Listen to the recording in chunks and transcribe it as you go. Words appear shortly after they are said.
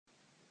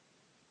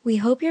We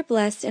hope you're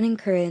blessed and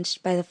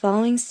encouraged by the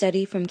following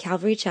study from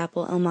Calvary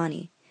Chapel, El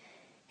Monte.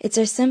 It's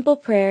our simple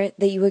prayer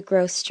that you would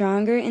grow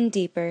stronger and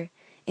deeper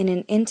in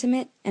an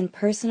intimate and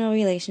personal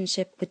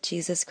relationship with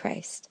Jesus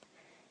Christ.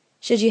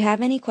 Should you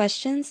have any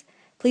questions,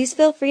 please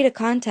feel free to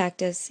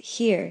contact us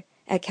here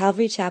at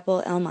Calvary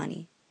Chapel, El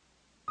Monte.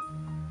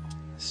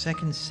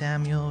 2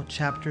 Samuel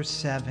chapter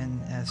 7,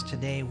 as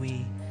today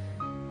we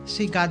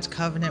see God's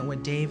covenant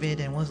with David,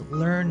 and we'll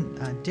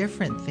learn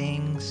different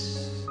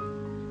things.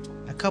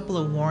 A couple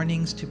of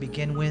warnings to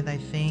begin with, I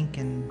think,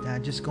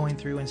 and just going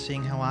through and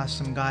seeing how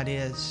awesome God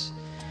is.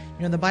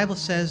 You know, the Bible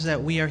says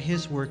that we are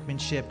His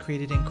workmanship,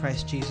 created in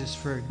Christ Jesus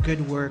for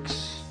good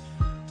works,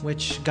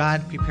 which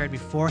God prepared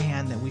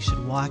beforehand that we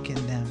should walk in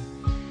them.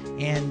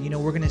 And, you know,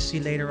 we're going to see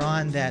later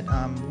on that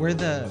we're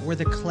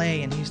the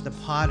clay and He's the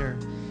potter.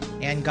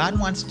 And God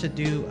wants to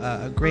do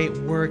a great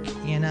work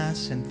in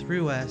us and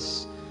through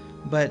us.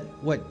 But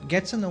what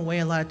gets in the way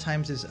a lot of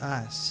times is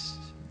us.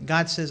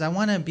 God says, I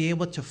want to be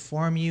able to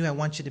form you. I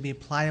want you to be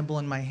pliable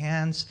in my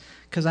hands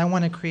because I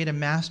want to create a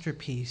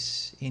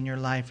masterpiece in your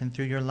life and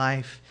through your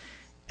life.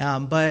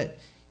 But,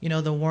 you know,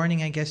 the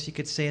warning, I guess you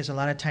could say, is a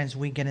lot of times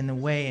we get in the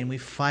way and we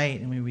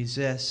fight and we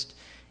resist.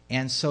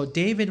 And so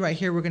David right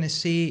here we're going to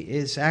see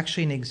is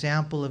actually an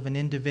example of an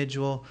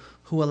individual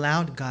who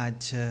allowed God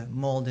to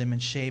mold him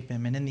and shape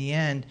him. And in the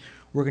end,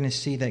 we're going to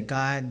see that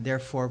God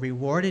therefore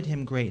rewarded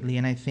him greatly,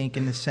 and I think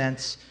in the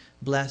sense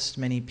blessed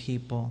many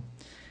people.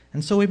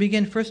 And so we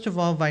begin first of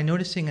all by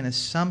noticing an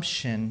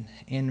assumption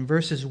in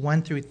verses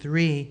 1 through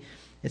 3.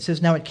 It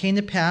says, Now it came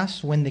to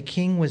pass when the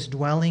king was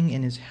dwelling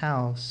in his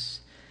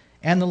house,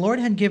 and the Lord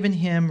had given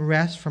him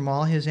rest from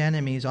all his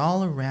enemies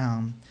all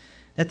around,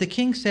 that the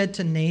king said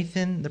to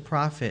Nathan the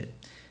prophet,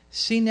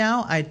 See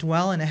now, I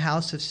dwell in a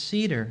house of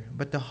cedar,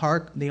 but the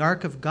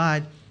ark of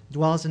God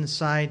dwells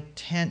inside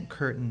tent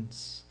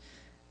curtains.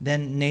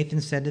 Then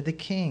Nathan said to the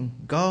king,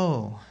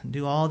 Go,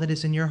 do all that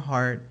is in your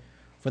heart,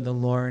 for the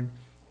Lord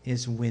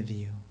is with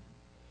you.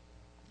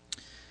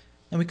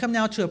 And we come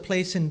now to a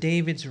place in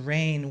David's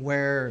reign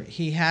where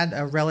he had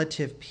a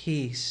relative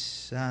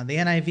peace. The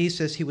NIV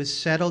says he was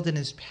settled in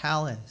his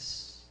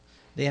palace.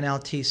 The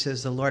NLT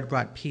says the Lord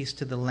brought peace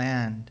to the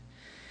land.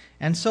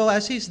 And so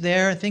as he's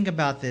there, think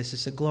about this.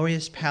 It's a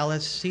glorious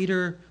palace,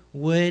 cedar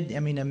wood,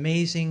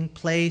 amazing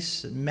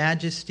place,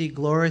 majesty,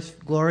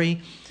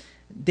 glory.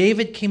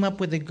 David came up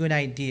with a good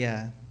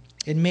idea.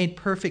 It made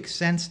perfect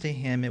sense to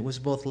him. It was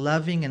both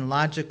loving and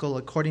logical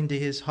according to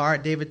his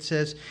heart. David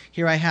says,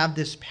 Here I have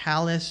this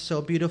palace,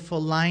 so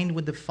beautiful, lined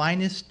with the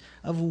finest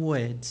of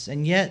woods,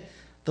 and yet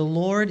the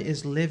Lord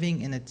is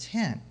living in a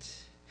tent.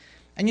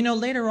 And you know,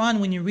 later on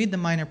when you read the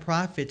Minor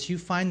Prophets, you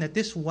find that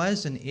this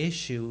was an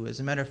issue. As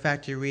a matter of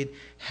fact, you read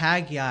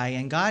Haggai,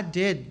 and God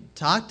did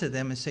talk to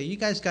them and say, you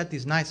guys got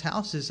these nice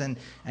houses, and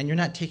you're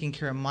not taking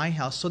care of my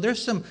house. So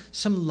there's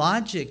some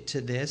logic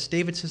to this.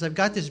 David says, I've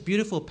got this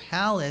beautiful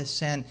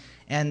palace, and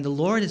the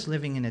Lord is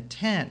living in a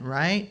tent,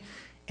 right?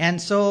 And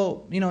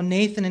so, you know,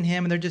 Nathan and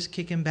him, and they're just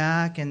kicking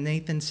back, and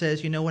Nathan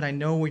says, you know what, I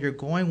know where you're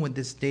going with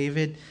this,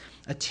 David.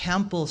 A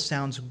temple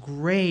sounds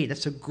great.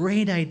 That's a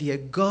great idea.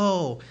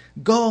 Go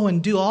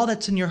and do all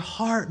that's in your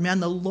heart, man.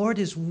 The Lord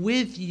is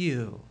with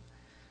you.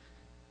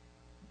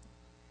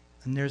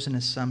 And there's an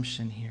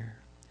assumption here.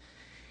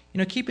 You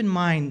know, keep in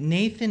mind,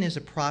 Nathan is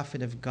a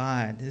prophet of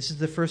God. This is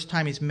the first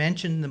time he's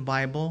mentioned in the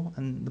Bible,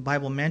 and the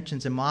Bible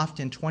mentions him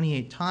often,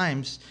 28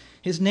 times.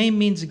 His name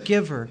means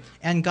giver,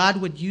 and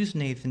God would use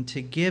Nathan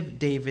to give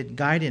David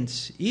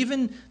guidance,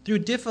 even through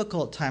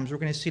difficult times. We're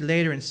going to see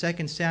later in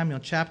 2 Samuel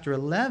chapter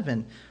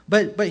 11.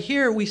 But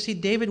here we see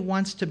David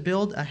wants to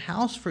build a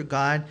house for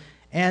God,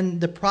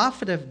 and the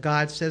prophet of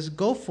God says,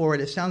 go for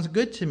it. It sounds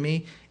good to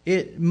me.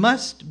 It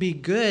must be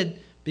good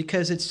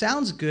because it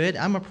sounds good.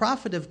 I'm a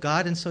prophet of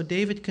God, and so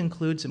David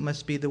concludes it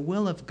must be the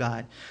will of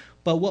God.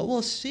 But what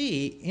we'll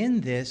see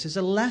in this is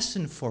a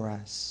lesson for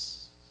us.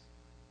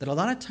 That a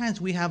lot of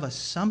times we have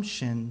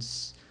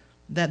assumptions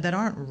that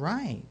aren't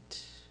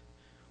right.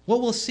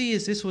 What we'll see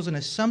is this was an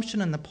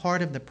assumption on the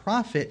part of the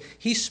prophet.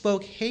 He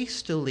spoke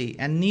hastily,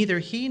 and neither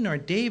he nor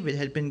David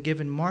had been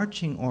given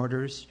marching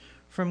orders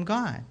from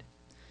God.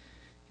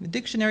 The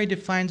dictionary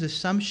defines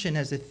assumption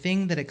as a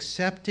thing that's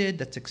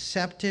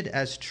accepted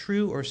as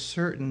true or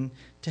certain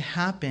to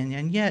happen,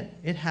 and yet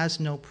it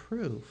has no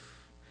proof.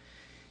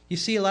 You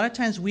see, a lot of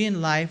times we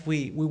in life,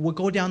 we will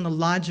go down the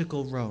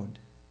logical road.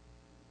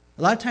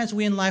 A lot of times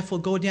we in life will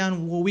go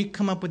down where we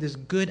come up with this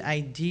good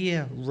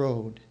idea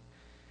road.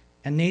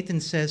 And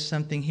Nathan says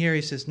something here.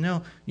 He says,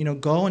 no,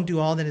 go and do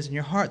all that is in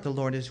your heart. The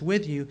Lord is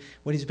with you.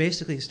 What he's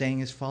basically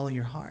saying is follow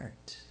your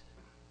heart.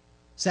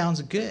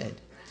 Sounds good.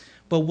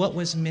 But what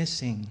was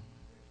missing?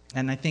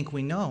 And I think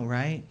we know,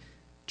 right?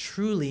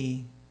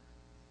 Truly,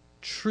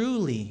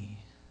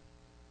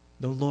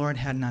 the Lord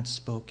had not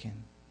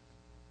spoken.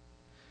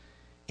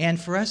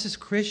 And for us as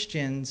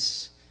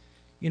Christians,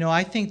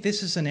 I think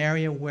this is an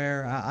area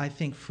where I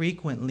think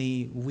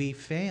frequently we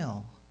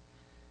fail.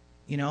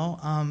 The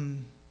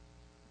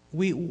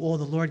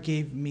Lord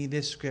gave me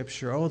this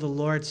scripture. Oh, the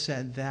Lord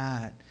said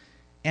that.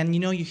 And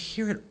you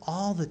hear it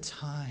all the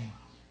time.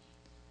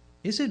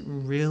 Is it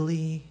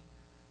really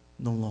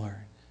the Lord?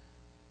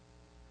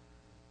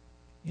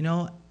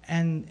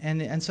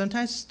 And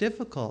sometimes it's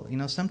difficult.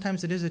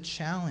 Sometimes it is a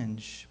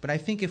challenge. But I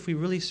think if we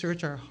really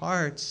search our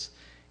hearts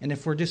and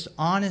if we're just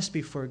honest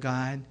before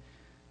God,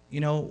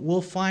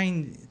 we'll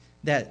find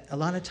that a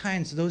lot of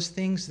times those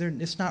things,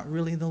 it's not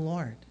really the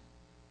Lord.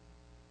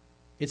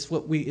 It's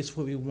what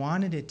we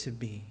wanted it to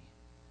be.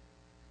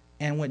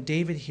 And what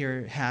David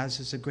here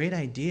has is a great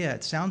idea.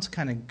 It sounds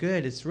kind of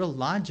good. It's real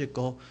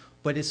logical,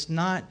 but it's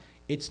not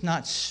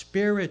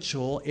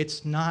spiritual.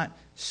 It's not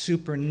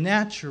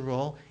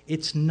supernatural.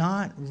 It's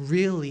not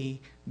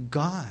really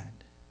God.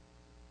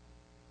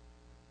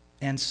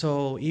 And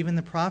so even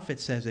the prophet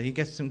says that he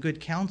gets some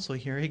good counsel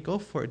here. Hey, go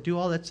for it. Do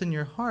all that's in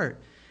your heart.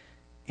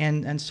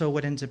 And so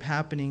what ends up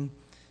happening,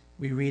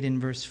 we read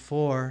in verse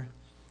 4,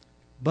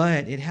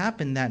 but it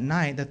happened that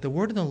night that the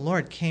word of the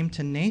Lord came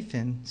to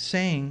Nathan,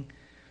 saying,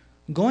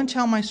 go and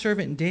tell my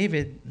servant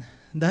David,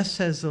 thus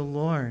says the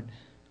Lord,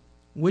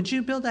 would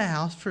you build a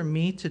house for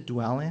me to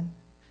dwell in?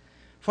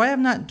 For I have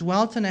not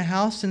dwelt in a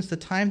house since the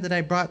time that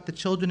I brought the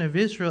children of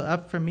Israel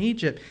up from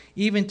Egypt,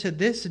 even to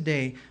this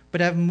day,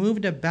 but have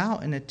moved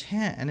about in a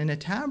tent and in a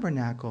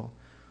tabernacle.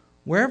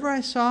 Wherever I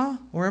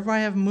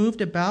have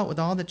moved about with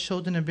all the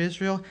children of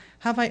Israel,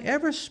 have I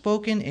ever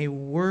spoken a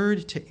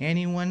word to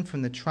anyone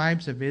from the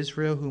tribes of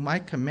Israel, whom I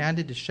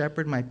commanded to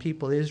shepherd my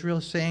people Israel,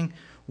 saying,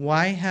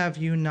 why have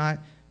you not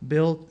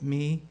built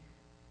me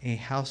a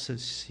house of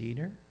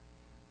cedar?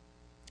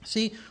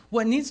 See,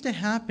 what needs to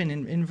happen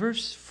in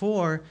verse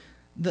 4,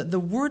 the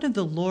word of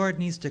the Lord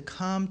needs to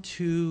come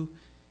to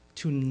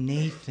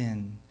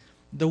Nathan.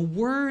 The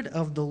word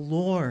of the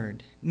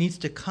Lord needs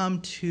to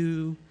come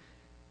to,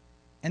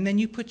 and then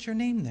you put your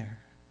name there.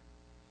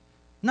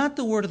 Not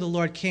the word of the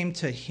Lord came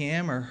to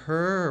him or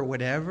her or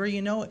whatever,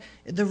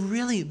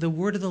 the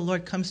word of the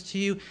Lord comes to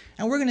you.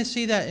 And we're going to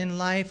see that in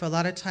life. A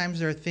lot of times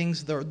there are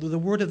things, the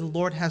word of the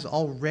Lord has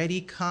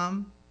already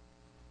come,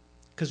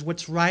 because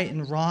what's right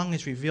and wrong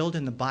is revealed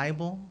in the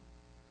Bible.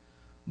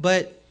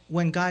 But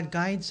when God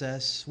guides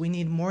us, we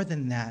need more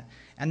than that.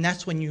 And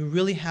that's when you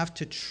really have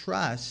to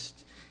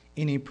trust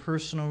in a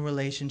personal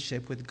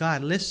relationship with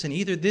God. Listen,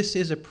 either this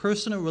is a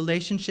personal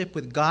relationship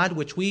with God,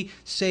 which we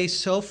say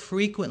so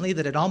frequently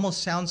that it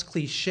almost sounds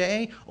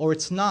cliche, or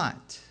it's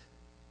not.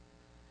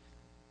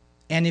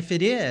 And if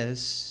it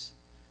is,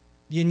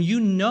 then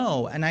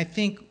and I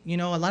think, a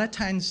lot of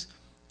times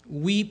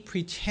we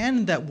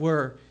pretend that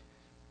we're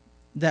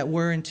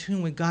in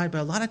tune with God,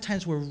 but a lot of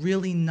times we're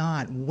really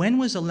not. When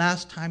was the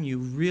last time you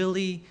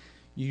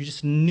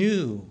just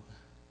knew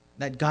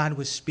that God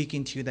was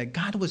speaking to you, that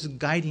God was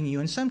guiding you?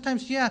 And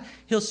sometimes,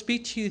 he'll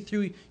speak to you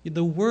through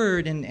the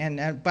word,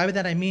 and by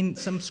that I mean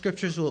some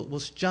scriptures will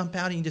jump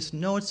out and you just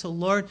know it's the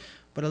Lord,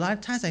 but a lot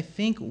of times I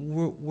think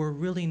we're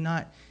really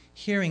not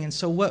hearing. And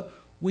so what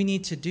we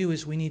need to do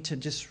is we need to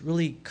just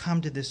really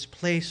come to this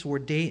place where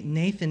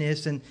Nathan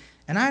is, and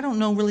I don't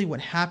know really what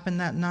happened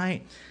that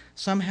night.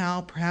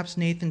 Somehow, perhaps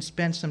Nathan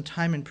spent some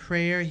time in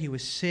prayer. He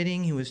was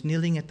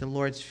kneeling at the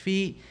Lord's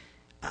feet.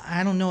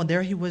 I don't know.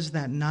 There he was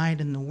that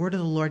night, and the word of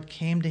the Lord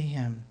came to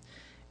him.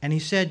 And he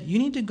said, you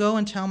need to go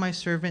and tell my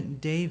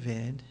servant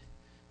David,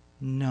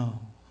 no.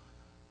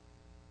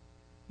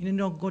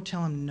 Go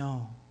tell him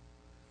no.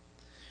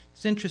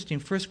 It's interesting.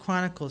 1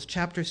 Chronicles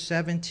chapter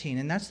 17,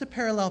 and that's the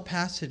parallel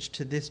passage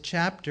to this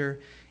chapter.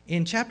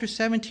 In chapter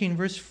 17,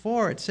 verse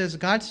 4, it says,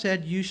 God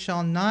said, you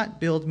shall not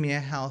build me a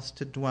house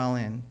to dwell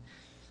in.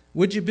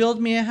 Would you build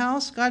me a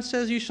house? God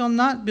says, you shall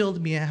not build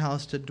me a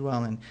house to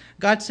dwell in.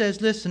 God says,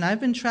 listen,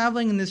 I've been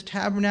traveling in this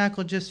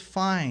tabernacle just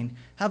fine.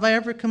 Have I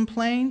ever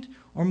complained?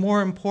 Or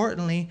more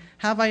importantly,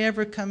 have I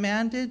ever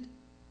commanded? And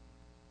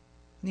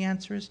the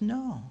answer is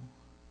no.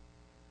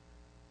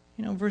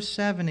 Verse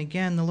 7,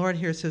 again, the Lord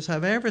here says,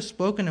 have I ever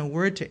spoken a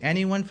word to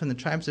anyone from the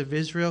tribes of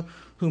Israel,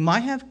 whom I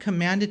have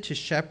commanded to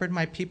shepherd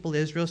my people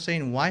Israel,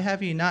 saying, why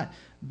have you not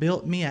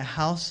built me a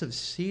house of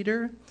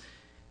cedar?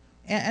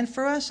 And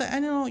for us, I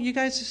know, you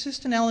guys, it's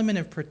just an element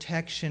of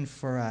protection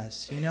for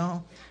us,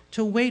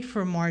 to wait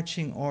for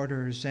marching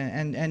orders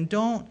and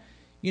don't,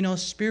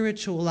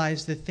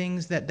 spiritualize the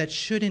things that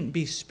shouldn't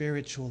be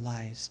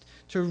spiritualized,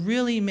 to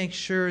really make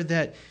sure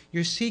that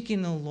you're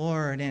seeking the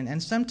Lord.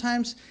 And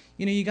sometimes,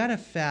 you got to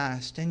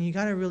fast and you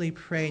got to really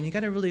pray and you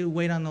got to really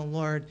wait on the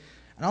Lord.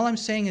 And all I'm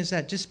saying is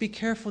that just be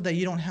careful that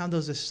you don't have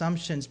those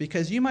assumptions,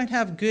 because you might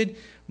have good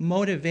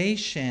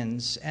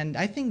motivations, and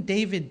I think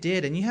David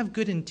did, and you have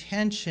good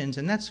intentions,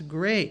 and that's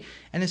great,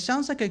 and it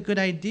sounds like a good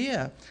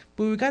idea,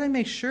 but we've got to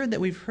make sure that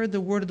we've heard the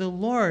word of the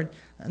Lord,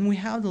 and we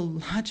have the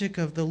logic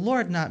of the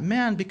Lord, not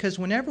man, because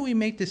whenever we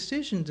make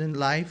decisions in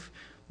life,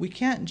 we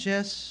can't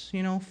just,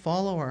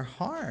 follow our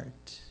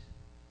heart.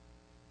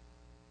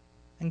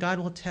 And God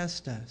will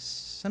test us.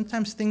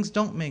 Sometimes things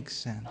don't make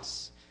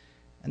sense.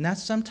 And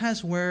that's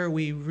sometimes where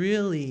we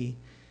really,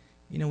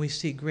 we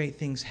see great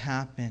things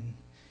happen.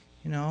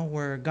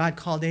 Where God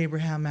called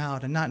Abraham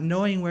out, and not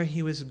knowing where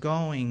he was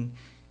going,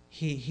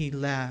 he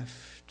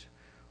left.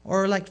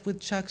 Or like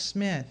with Chuck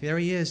Smith, there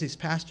he is, he's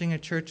pastoring a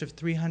church of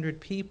 300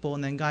 people,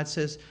 and then God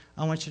says,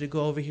 I want you to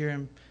go over here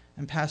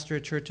and pastor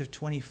a church of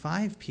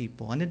 25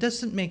 people. And it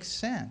doesn't make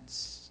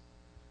sense.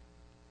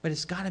 But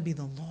it's got to be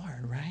the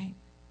Lord, right?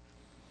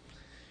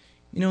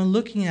 You know,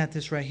 looking at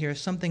this right here,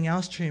 something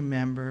else to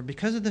remember.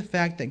 Because of the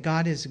fact that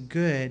God is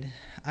good,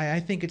 I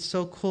think it's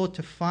so cool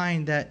to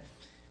find that,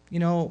 you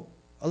know,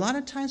 a lot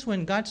of times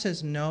when God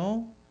says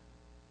no,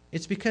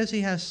 it's because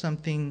he has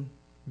something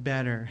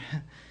better.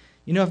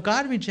 You know, if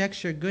God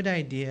rejects your good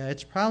idea,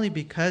 it's probably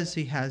because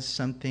he has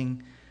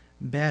something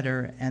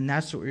better. And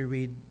that's what we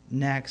read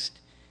next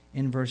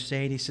in verse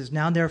 8. He says,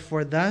 "Now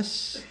therefore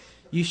thus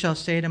you shall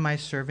say to my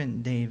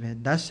servant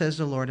David, thus says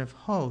the Lord of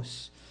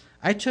hosts,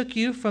 I took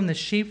you from the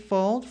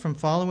sheepfold, from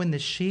following the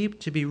sheep,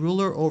 to be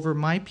ruler over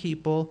my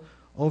people,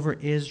 over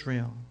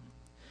Israel.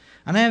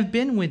 And I have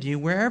been with you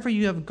wherever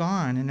you have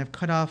gone, and have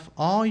cut off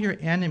all your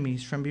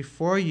enemies from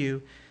before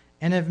you,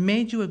 and have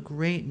made you a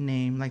great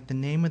name, like the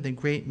name of the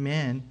great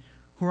men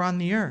who are on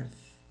the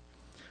earth.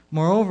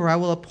 Moreover, I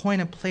will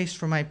appoint a place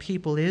for my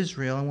people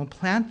Israel, and will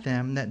plant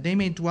them, that they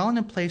may dwell in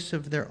a place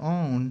of their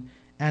own,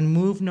 and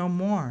move no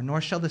more,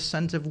 nor shall the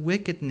sons of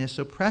wickedness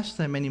oppress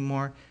them any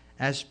more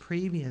as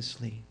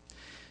previously.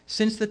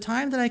 Since the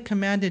time that I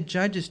commanded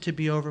judges to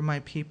be over my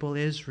people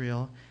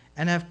Israel,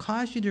 and have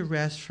caused you to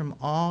rest from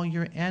all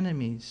your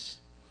enemies.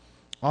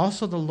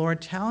 Also the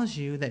Lord tells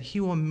you that he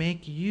will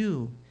make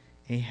you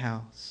a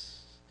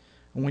house.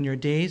 And when your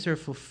days are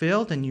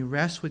fulfilled and you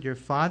rest with your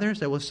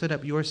fathers, I will set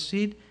up your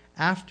seed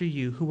after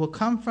you, who will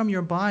come from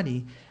your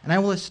body, and I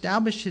will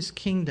establish his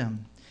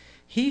kingdom.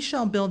 He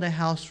shall build a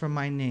house for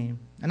my name,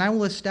 and I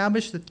will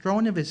establish the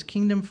throne of his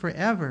kingdom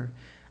forever.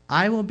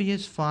 I will be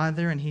his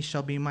father, and he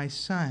shall be my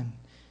son.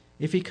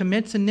 If he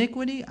commits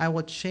iniquity, I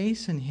will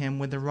chasten him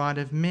with the rod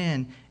of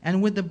men,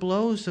 and with the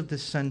blows of the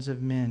sons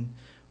of men.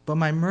 But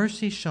my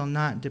mercy shall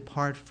not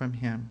depart from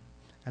him,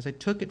 as I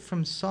took it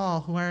from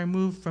Saul, who I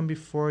removed from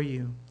before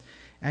you.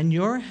 And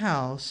your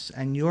house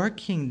and your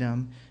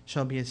kingdom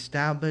shall be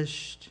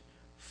established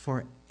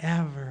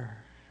forever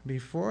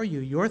before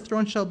you. Your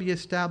throne shall be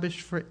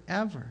established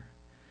forever.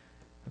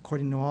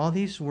 According to all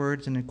these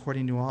words and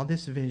according to all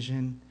this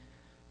vision,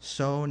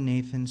 so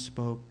Nathan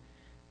spoke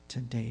to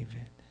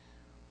David."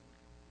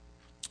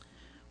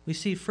 We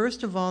see,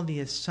 first of all, the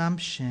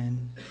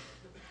assumption,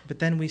 but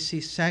then we see,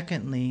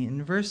 secondly,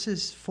 in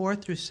verses 4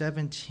 through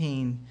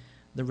 17,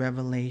 the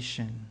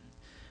revelation.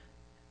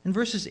 In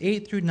verses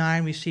 8 through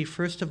 9, we see,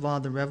 first of all,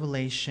 the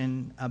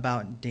revelation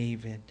about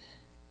David.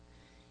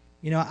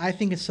 You know, I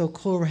think it's so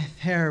cool right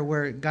there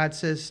where God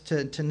says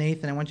to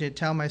Nathan, I want you to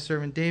tell my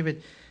servant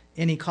David,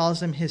 and he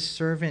calls him his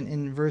servant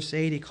in verse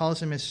 8. He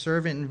calls him his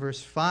servant in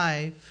verse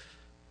 5.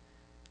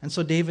 And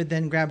so David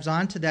then grabs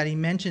onto that. He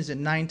mentions it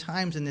 9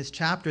 times in this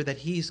chapter that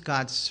he's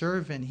God's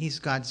servant, he's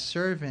God's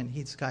servant,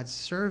 he's God's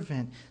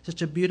servant.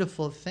 Such a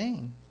beautiful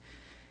thing.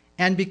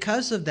 And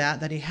because of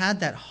that he had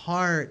that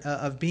heart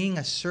of being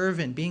a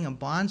servant, being a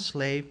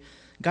bondslave,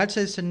 God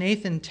says to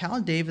Nathan, tell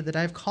David that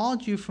I've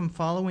called you from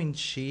following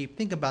sheep.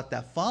 Think about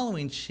that,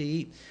 following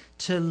sheep,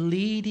 to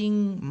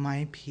leading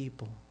my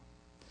people.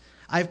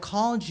 I've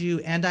called you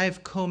and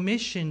I've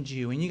commissioned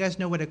you. And you guys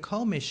know what a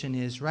commission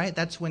is, right?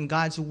 That's when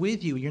God's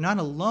with you. You're not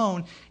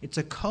alone. It's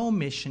a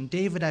commission.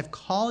 David, I've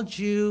called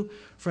you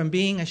from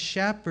being a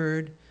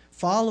shepherd,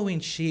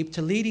 following sheep,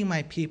 to leading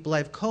my people.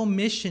 I've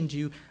commissioned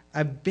you.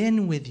 I've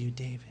been with you,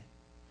 David.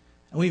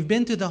 And we've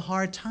been through the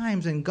hard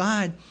times. And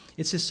God,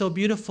 it's just so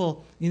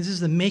beautiful. This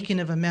is the making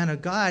of a man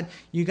of God.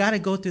 You got to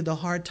go through the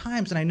hard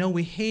times. And I know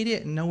we hate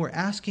it. And know we're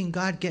asking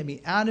God, get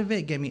me out of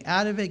it, get me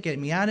out of it, get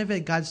me out of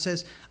it. God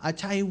says, I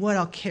tell you what,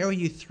 I'll carry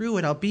you through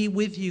it. I'll be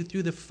with you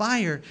through the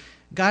fire.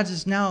 God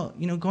is now,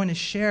 going to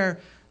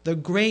share the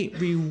great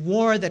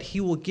reward that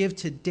he will give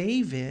to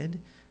David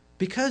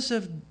because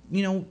of,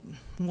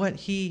 what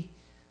he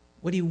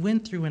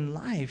went through in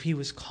life. He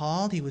was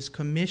called, he was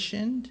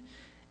commissioned.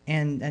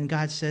 And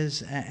God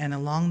says, and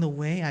along the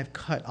way, I've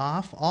cut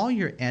off all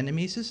your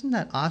enemies. Isn't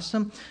that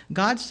awesome?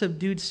 God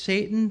subdued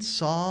Satan,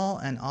 Saul,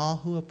 and all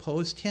who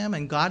opposed him,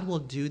 and God will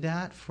do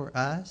that for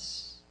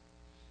us.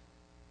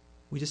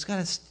 We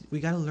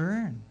gotta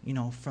learn,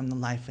 from the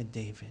life of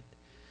David.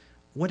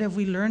 What have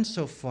we learned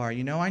so far?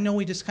 I know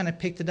we just kind of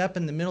picked it up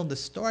in the middle of the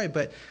story,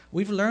 but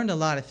we've learned a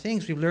lot of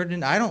things. We've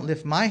learned, I don't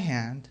lift my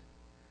hand.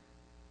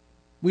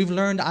 We've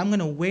learned I'm going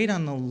to wait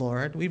on the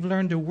Lord. We've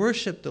learned to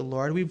worship the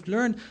Lord. We've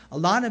learned a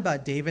lot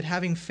about David,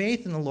 having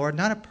faith in the Lord,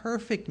 not a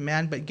perfect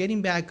man, but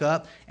getting back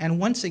up and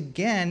once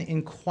again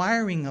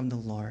inquiring of the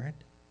Lord.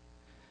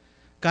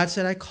 God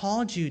said, I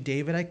called you,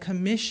 David. I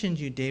commissioned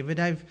you, David.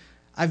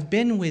 I've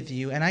been with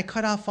you, and I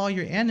cut off all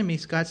your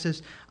enemies. God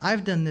says,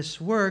 I've done this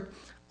work.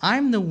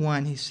 I'm the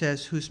one, he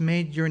says, who's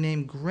made your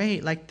name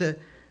great, like the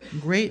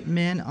great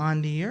men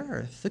on the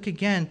earth. Look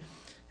again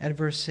at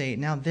verse 8.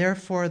 Now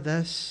therefore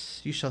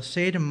thus you shall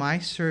say to my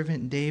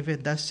servant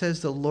David, thus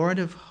says the Lord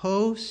of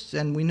hosts.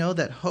 And we know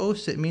that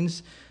hosts, it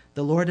means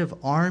the Lord of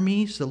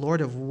armies, the Lord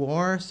of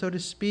war, so to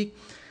speak.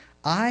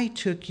 I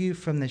took you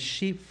from the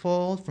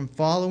sheepfold, from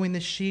following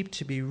the sheep,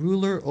 to be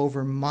ruler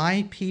over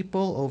my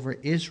people, over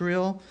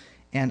Israel.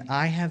 and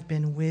I have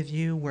been with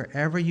you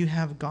wherever you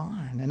have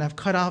gone, and I've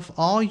cut off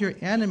all your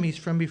enemies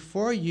from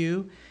before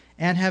you,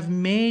 and have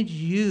made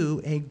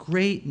you a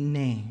great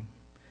name,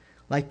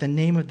 like the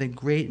name of the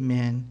great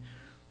men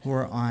who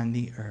are on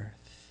the earth.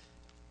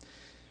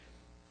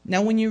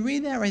 Now, when you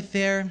read that right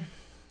there,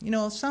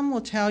 some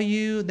will tell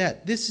you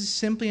that this is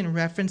simply in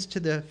reference to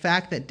the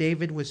fact that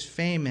David was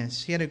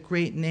famous. He had a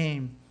great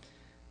name.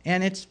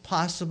 And it's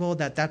possible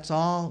that that's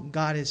all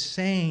God is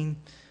saying.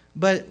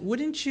 But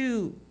wouldn't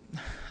you,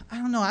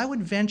 I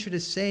would venture to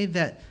say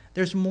that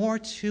there's more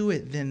to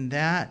it than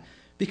that,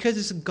 because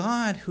it's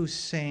God who's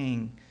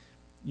saying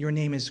your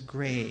name is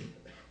great.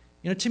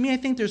 To me, I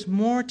think there's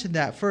more to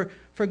that. For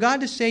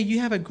God to say you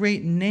have a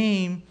great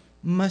name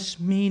must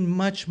mean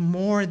much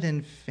more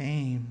than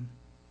fame.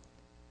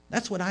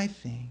 That's what I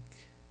think.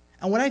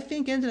 And what I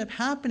think ended up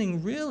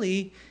happening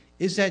really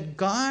is that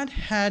God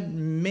had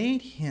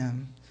made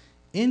him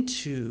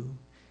into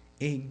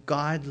a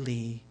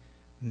godly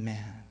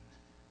man.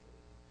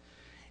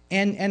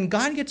 And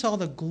God gets all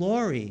the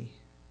glory.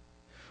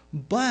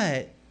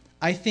 But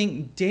I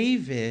think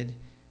David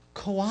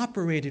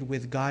cooperated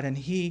with God, and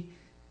he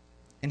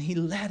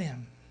led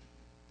him.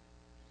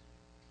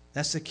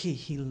 That's the key.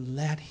 He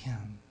led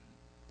him.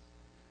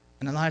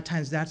 And a lot of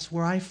times that's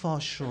where I fall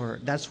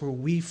short. That's where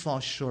we fall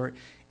short.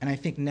 And I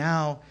think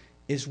now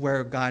is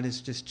where God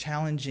is just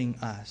challenging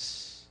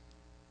us.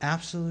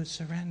 Absolute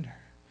surrender.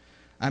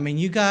 I mean,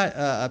 you got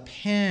a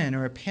pen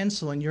or a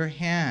pencil in your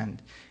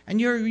hand,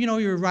 and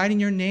you're writing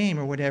your name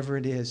or whatever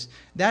it is.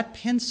 That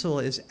pencil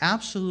is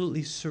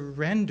absolutely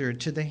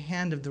surrendered to the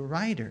hand of the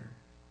writer.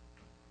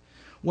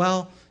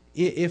 Well,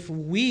 if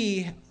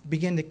we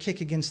begin to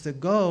kick against the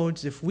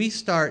goads, if we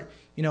start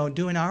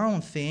doing our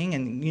own thing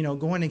and,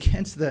 going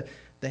against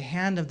the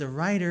hand of the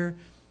writer,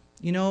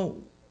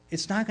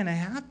 it's not going to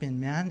happen,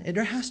 man.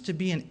 There has to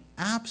be an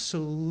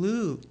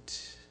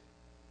absolute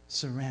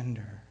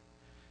surrender.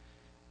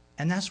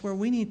 And that's where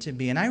we need to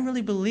be. And I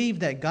really believe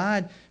that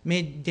God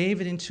made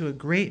David into a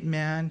great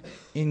man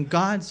in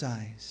God's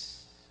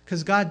eyes.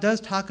 Because God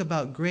does talk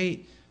about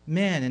great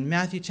men in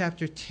Matthew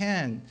chapter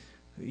 10.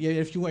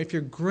 If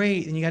you're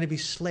great, then you got to be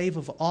slave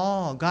of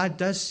all. God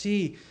does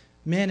see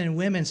men and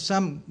women,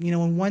 some,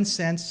 in one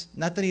sense,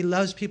 not that he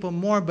loves people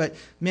more, but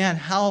man,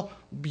 how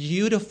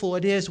beautiful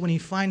it is when he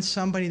finds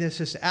somebody that's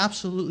just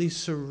absolutely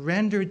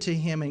surrendered to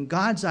him. In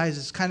God's eyes,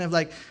 it's kind of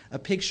like a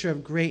picture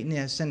of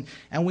greatness. And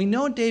we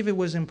know David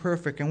was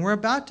imperfect, and we're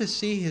about to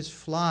see his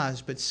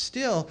flaws, but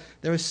still,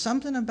 there was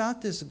something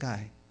about this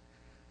guy.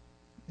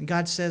 And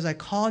God says, I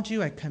called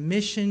you, I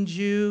commissioned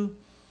you,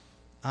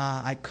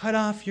 I cut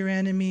off your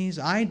enemies,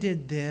 I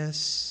did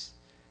this,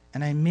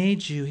 and I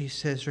made you, he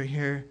says right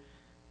here,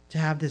 to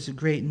have this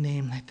great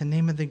name, like the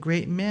name of the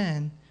great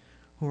men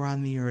who are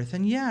on the earth.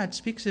 And yeah, it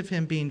speaks of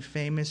him being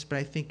famous, but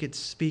I think it's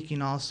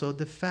speaking also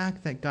the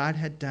fact that God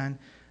had done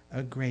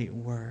a great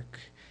work.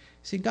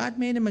 See, God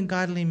made him a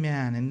godly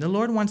man, and the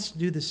Lord wants to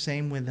do the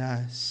same with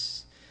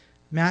us.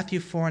 Matthew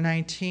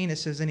 4:19, it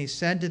says, and he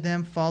said to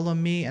them, follow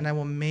me, and I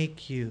will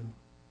make you.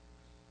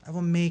 I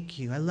will make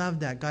you. I love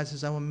that. God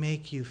says, I will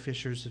make you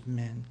fishers of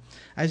men.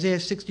 Isaiah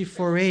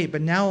 64:8,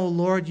 but now, O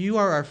Lord, you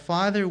are our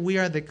Father, we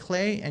are the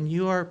clay, and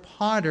you are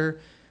potter,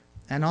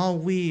 and all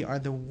we are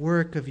the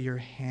work of your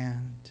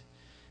hand.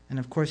 And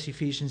of course,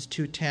 Ephesians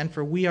 2:10,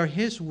 for we are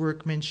his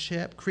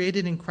workmanship,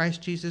 created in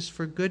Christ Jesus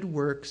for good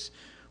works,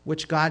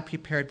 which God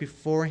prepared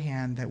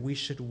beforehand that we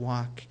should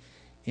walk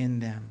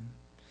in them.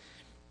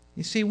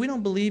 You see, we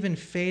don't believe in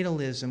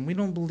fatalism. We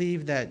don't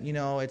believe that,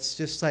 it's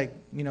just like,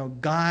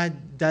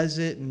 God does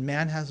it and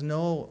man has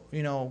no,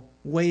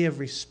 way of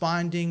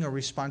responding or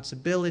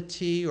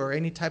responsibility or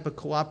any type of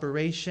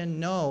cooperation.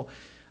 No.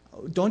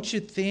 Don't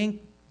you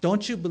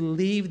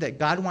believe that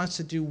God wants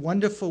to do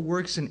wonderful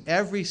works in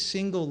every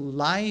single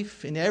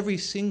life, in every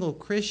single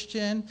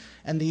Christian,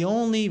 and the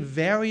only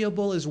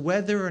variable is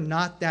whether or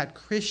not that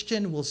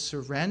Christian will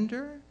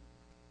surrender?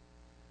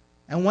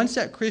 And once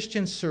that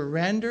Christian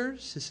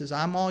surrenders, he says,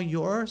 I'm all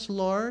yours,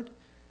 Lord,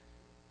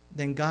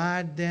 then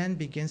God then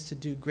begins to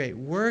do great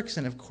works.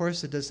 And of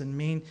course, it doesn't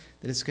mean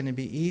that it's going to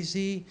be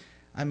easy.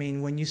 I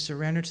mean, when you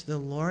surrender to the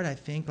Lord, I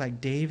think like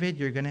David,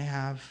 you're going to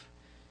have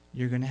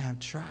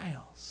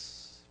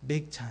trials,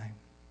 big time.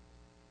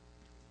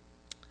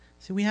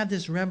 So we have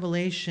this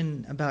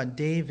revelation about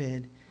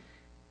David,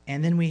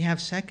 and then we have,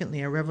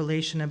 secondly, a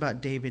revelation about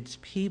David's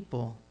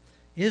people,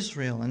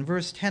 Israel. In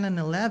verse 10 and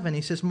 11,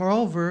 he says,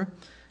 moreover,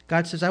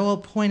 God says, I will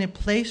appoint a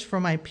place for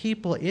my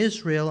people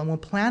Israel, and will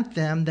plant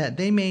them that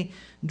they may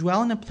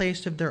dwell in a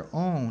place of their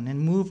own, and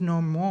move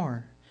no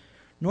more.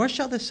 Nor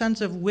shall the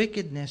sons of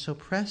wickedness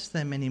oppress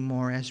them any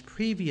more as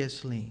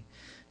previously,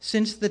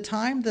 since the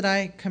time that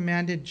I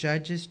commanded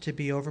judges to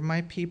be over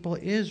my people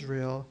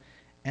Israel,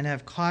 and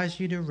have caused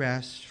you to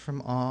rest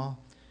from all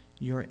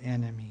your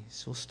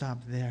enemies. We'll stop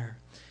there.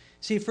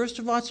 See, first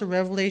of all, it's a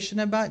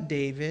revelation about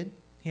David.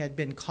 He had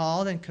been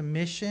called and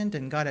commissioned,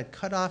 and God had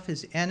cut off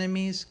his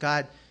enemies.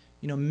 God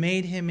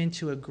made him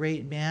into a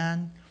great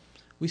man.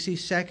 We see,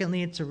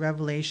 secondly, it's a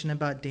revelation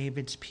about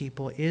David's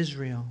people,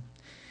 Israel.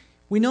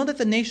 We know that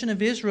the nation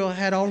of Israel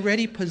had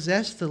already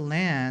possessed the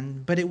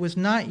land, but it was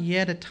not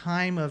yet a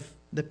time of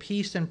the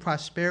peace and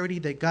prosperity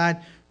that God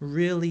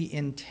really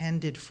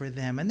intended for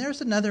them. And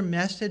there's another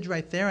message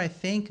right there, I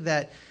think,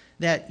 that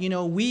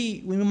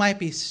we might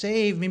be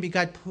saved. Maybe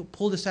God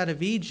pulled us out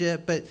of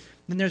Egypt, but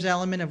then there's an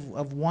element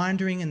of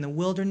wandering in the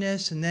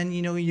wilderness, and then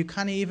you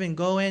kind of even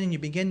go in and you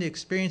begin to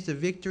experience the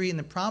victory in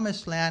the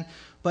promised land.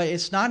 But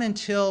it's not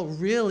until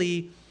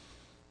really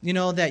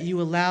that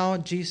you allow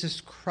Jesus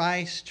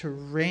Christ to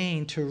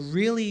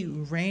really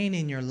reign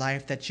in your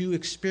life, that you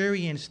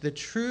experience the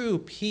true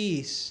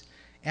peace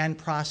and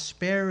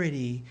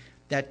prosperity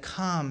that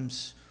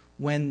comes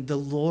when the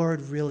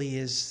Lord really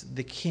is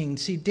the king.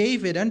 See,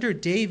 under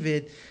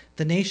David,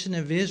 the nation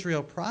of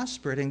Israel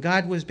prospered, and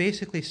God was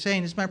basically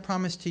saying, this is my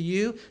promise to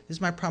you, this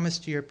is my promise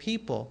to your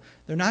people.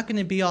 They're not going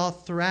to be all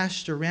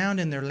thrashed around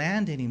in their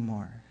land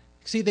anymore.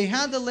 See, they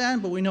had the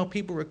land, but we know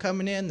people were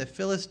coming in, the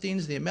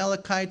Philistines, the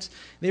Amalekites,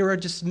 they were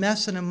just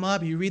messing them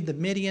up. You read the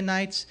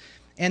Midianites,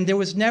 and there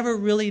was never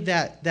really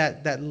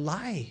that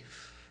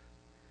life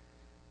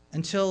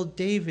until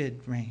David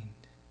reigned.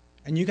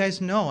 And you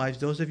guys know, as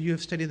those of you who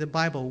have studied the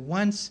Bible,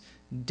 once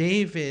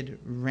David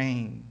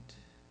reigned,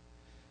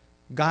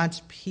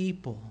 God's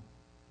people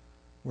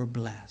were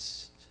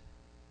blessed.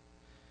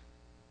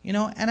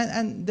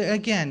 And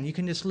again, you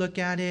can just look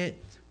at it,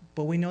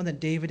 but we know that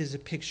David is a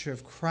picture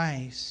of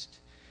Christ.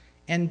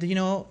 And,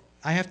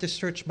 I have to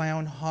search my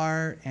own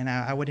heart, and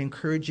I would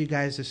encourage you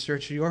guys to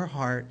search your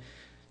heart.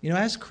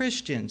 As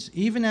Christians,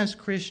 even as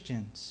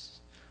Christians,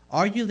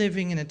 are you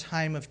living in a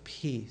time of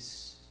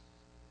peace?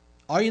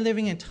 Are you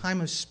living in a time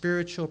of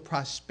spiritual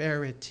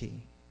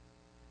prosperity?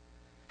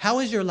 How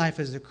is your life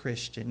as a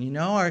Christian?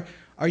 Are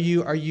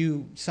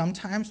you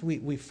sometimes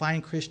we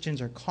find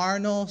Christians are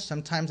carnal.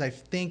 Sometimes I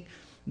think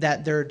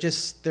that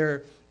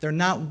they're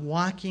not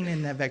walking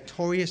in the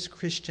victorious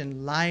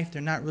Christian life.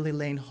 They're not really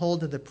laying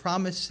hold of the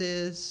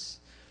promises.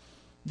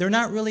 They're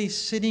not really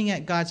sitting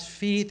at God's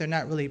feet. They're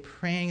not really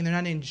praying. They're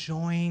not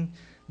enjoying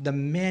the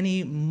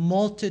many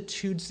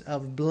multitudes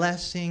of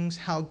blessings,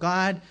 how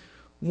God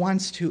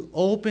wants to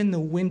open the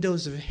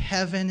windows of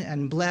heaven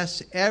and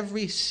bless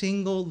every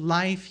single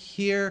life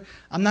here.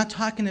 I'm not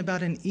talking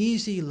about an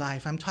easy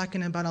life. I'm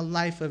talking about a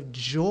life of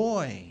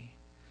joy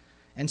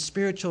and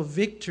spiritual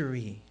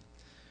victory.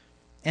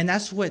 And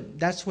that's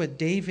what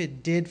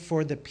David did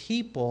for the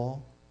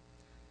people.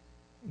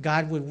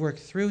 God would work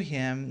through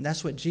him.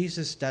 That's what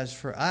Jesus does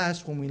for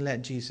us when we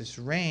let Jesus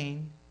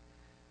reign.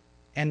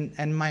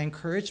 And my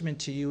encouragement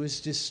to you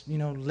is just,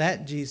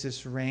 let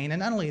Jesus reign.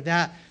 And not only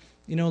that,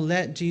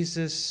 let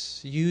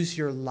Jesus use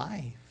your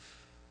life.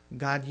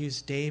 God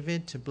used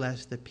David to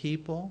bless the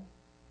people.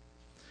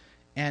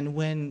 And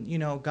when,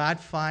 God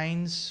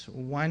finds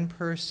one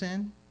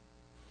person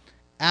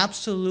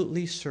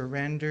absolutely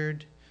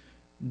surrendered,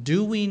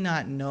 do we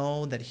not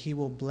know that he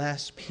will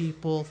bless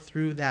people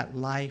through that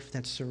life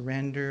that's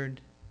surrendered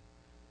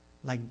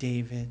like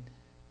David?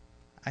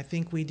 I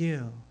think we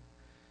do.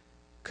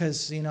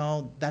 Because,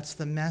 that's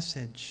the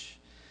message.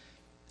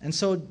 And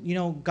so,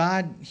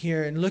 God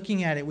here, and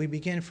looking at it, we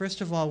begin,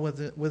 first of all,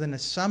 with an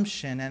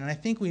assumption. And I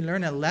think we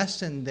learn a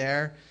lesson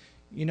there.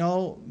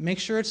 Make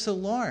sure it's the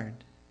Lord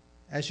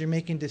as you're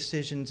making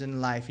decisions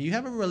in life. You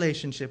have a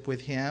relationship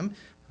with him.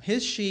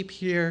 His sheep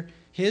hear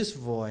his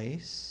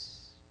voice.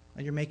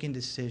 And you're making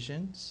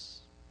decisions.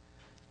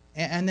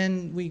 And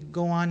then we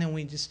go on and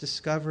we just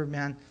discover,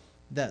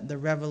 the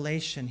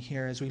revelation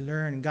here as we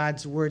learn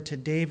God's word to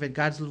David,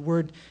 God's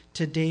word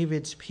to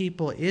David's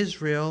people,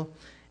 Israel.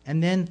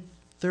 And then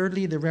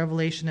thirdly, the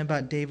revelation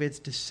about David's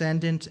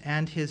descendants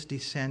and his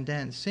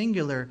descendants,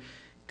 singular.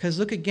 Because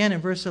look again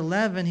in verse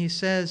 11, he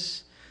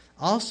says,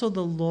 also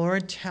the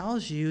Lord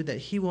tells you that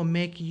he will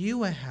make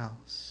you a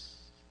house.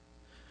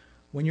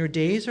 When your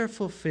days are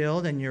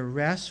fulfilled and your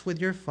rest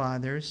with your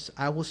fathers,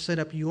 I will set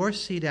up your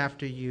seed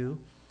after you,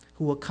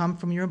 who will come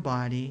from your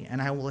body, and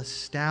I will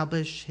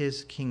establish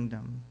his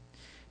kingdom.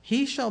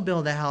 He shall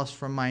build a house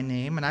for my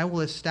name, and I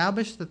will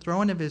establish the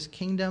throne of his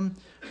kingdom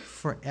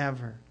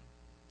forever.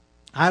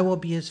 I will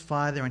be his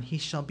father, and he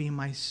shall be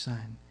my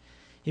son.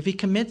 If he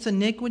commits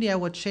iniquity, I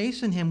will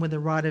chasten him with the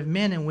rod of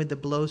men and with the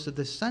blows of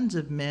the sons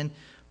of men,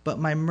 but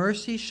my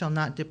mercy shall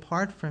not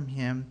depart from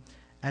him,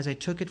 as I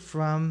took it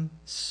from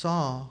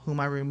Saul,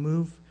 whom I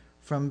removed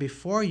from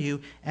before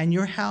you, and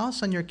your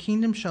house and your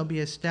kingdom shall be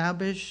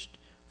established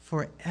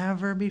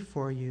forever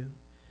before you.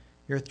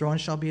 Your throne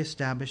shall be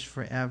established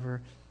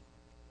forever.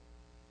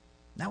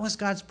 That was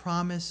God's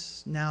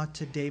promise now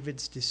to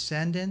David's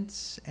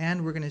descendants,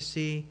 and we're going to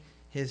see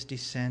his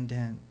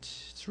descendant.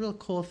 It's a real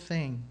cool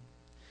thing.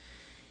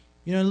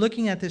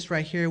 Looking at this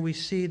right here, we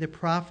see the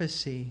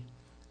prophecy.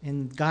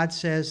 And God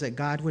says that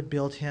God would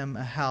build him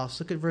a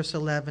house. Look at verse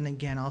 11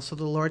 again. Also,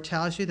 the Lord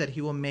tells you that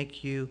he will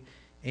make you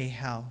a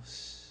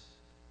house.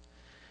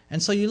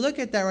 And so you look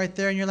at that right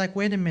there and you're like,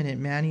 wait a minute,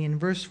 Manny. In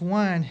verse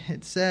 1,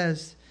 it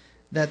says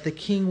that the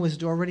king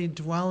was already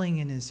dwelling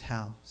in his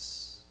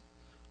house.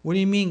 What do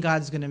you mean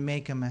God's going to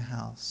make him a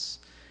house?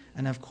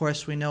 And of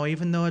course, we know,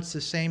 even though it's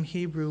the same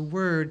Hebrew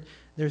word,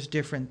 there's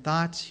different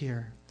thoughts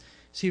here.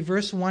 See,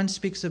 verse 1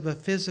 speaks of a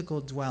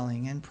physical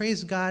dwelling. And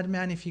praise God,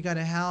 man, if you got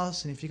a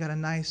house and if you got a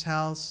nice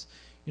house,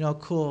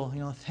 cool.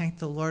 Thank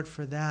the Lord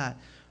for that.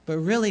 But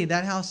really,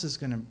 that house is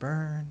going to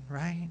burn,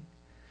 right?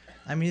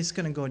 I mean, it's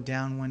going to go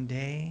down one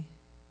day.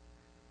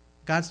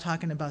 God's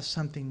talking about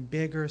something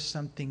bigger,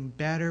 something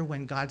better.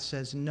 When God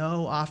says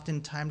no,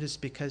 oftentimes it's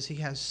because he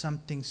has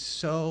something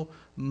so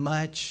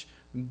much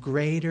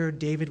greater.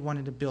 David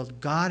wanted to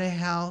build God a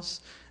house,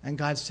 and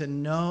God said,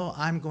 no,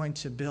 I'm going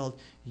to build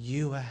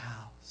you a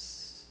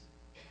house.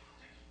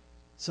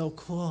 So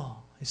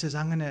cool. He says,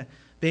 I'm going to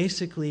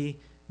basically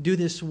do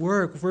this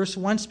work. Verse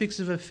 1 speaks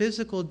of a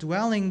physical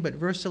dwelling, but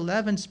verse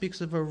 11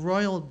 speaks of a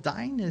royal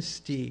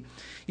dynasty.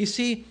 You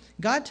see,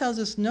 God tells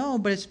us no,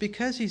 but it's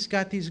because he's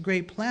got these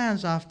great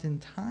plans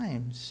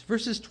oftentimes.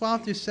 Verses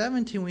 12 through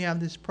 17, we have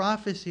this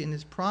prophecy, and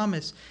this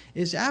promise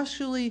is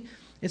actually,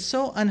 it's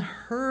so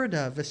unheard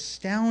of,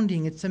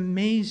 astounding, it's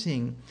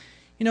amazing.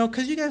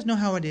 Because you guys know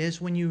how it is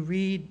when you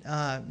read,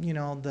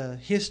 the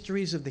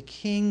histories of the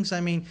kings.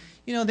 I mean,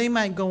 they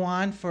might go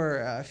on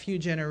for a few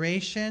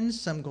generations.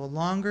 Some go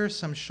longer,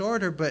 some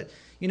shorter. But,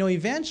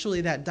 eventually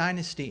that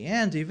dynasty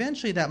ends.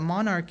 Eventually that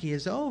monarchy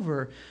is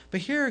over.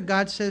 But here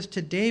God says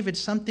to David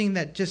something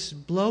that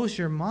just blows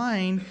your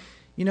mind.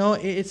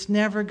 It's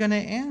never going to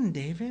end,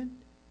 David.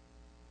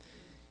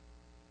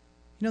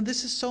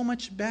 This is so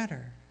much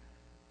better.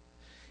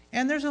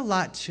 And there's a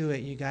lot to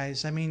it, you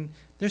guys. I mean,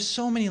 there's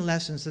so many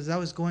lessons as I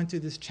was going through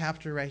this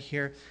chapter right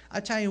here.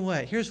 I'll tell you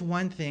what, here's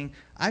one thing.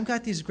 I've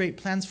got these great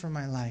plans for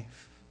my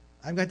life.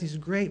 I've got these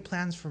great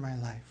plans for my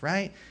life,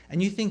 right?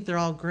 And you think they're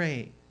all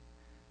great.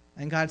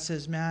 And God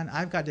says, man,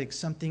 I've got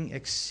something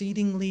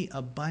exceedingly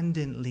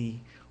abundantly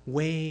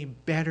way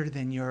better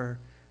than your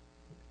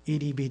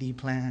itty-bitty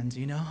plans,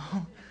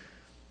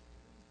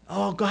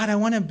 Oh, God, I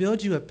want to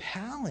build you a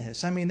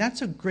palace. I mean,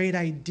 that's a great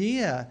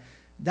idea.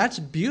 That's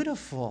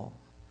beautiful.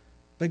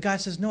 But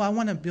God says, no, I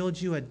want to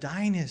build you a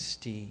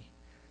dynasty.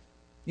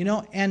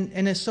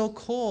 And it's so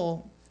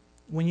cool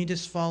when you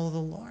just follow the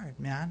Lord,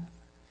 man.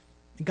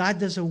 God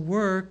does a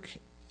work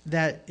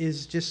that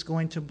is just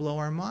going to blow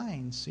our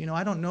minds.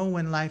 I don't know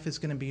when life is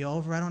going to be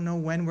over. I don't know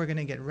when we're going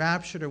to get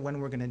raptured or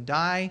when we're going to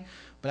die.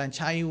 But I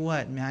tell you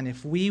what, man,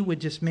 if we would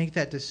just make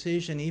that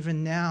decision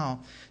even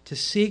now to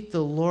seek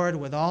the Lord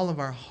with all of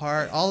our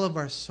heart, all of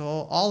our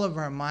soul, all of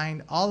our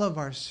mind, all of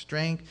our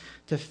strength,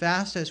 to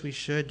fast as we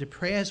should, to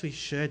pray as we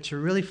should, to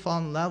really fall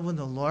in love with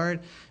the Lord,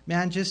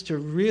 man, just to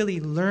really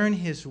learn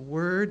his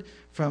word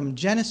from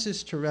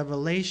Genesis to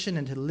Revelation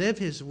and to live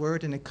his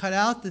word and to cut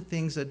out the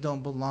things that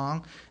don't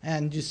belong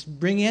and just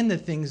bring in the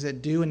things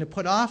that do and to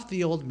put off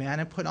the old man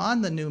and put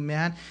on the new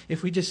man.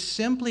 If we just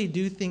simply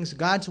do things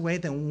God's way,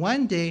 then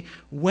one day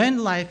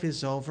when life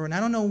is over, and I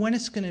don't know when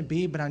it's going to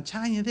be, but I'm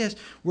telling you this,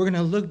 we're going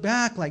to look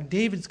back like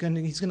David's going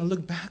to, he's going to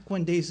look back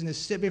one day, he's going to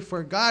sit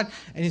before God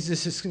and he's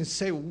just going to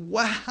say,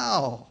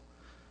 wow,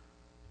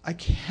 I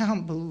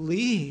can't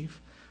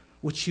believe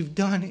what you've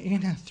done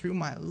in and through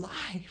my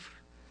life.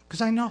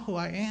 Because I know who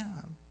I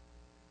am.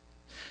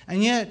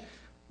 And yet,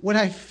 what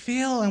I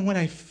feel and what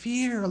I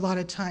fear a lot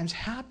of times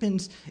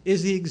happens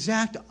is the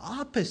exact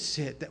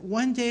opposite. That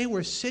one day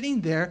we're sitting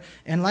there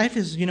and life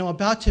is,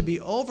 about to be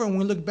over. And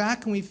we look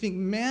back and we think,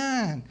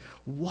 man,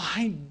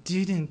 why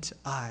didn't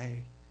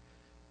I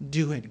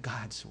do it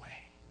God's way?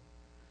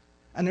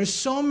 And there's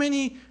so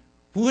many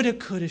woulda,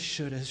 coulda,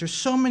 shouldas. There's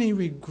so many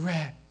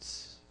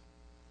regrets.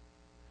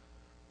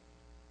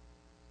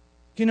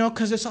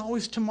 Because it's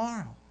always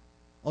tomorrow.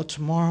 Oh,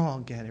 tomorrow I'll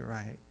get it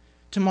right.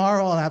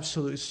 Tomorrow I'll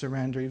absolutely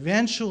surrender.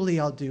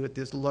 Eventually I'll do it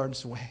this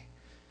Lord's way.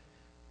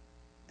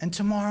 And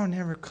tomorrow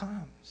never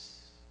comes.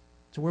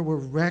 To where we're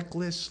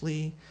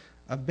recklessly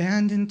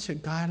abandoned to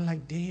God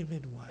like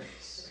David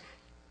was.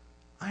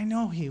 I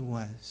know he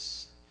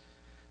was.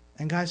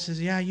 And God says,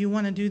 yeah, you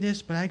want to do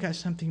this, but I got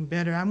something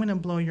better. I'm going to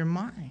blow your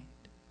mind.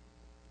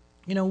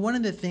 One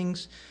of the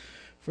things,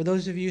 for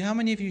those of you, how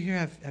many of you here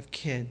have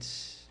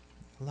kids?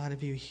 A lot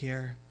of you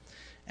here.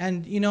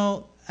 And,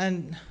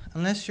 and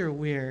unless you're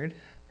weird,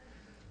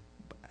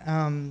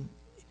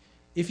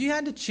 if you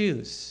had to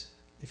choose,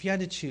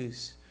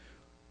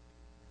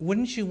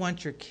 wouldn't you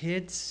want your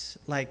kids,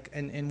 like,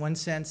 in one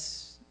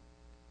sense,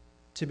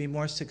 to be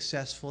more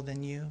successful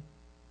than you?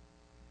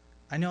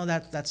 I know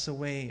that's the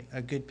way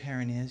a good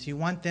parent is. You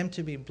want them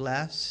to be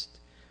blessed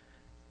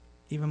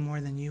even more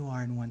than you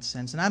are in one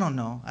sense. And I don't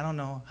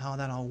know how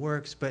that all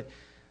works, but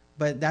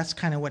that's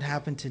kind of what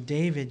happened to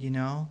David,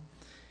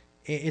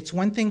 It's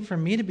one thing for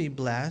me to be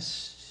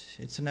blessed.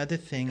 It's another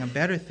thing, a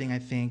better thing, I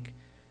think,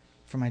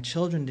 for my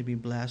children to be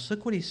blessed.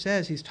 Look what he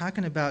says. He's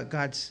talking about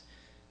God's,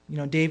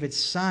 David's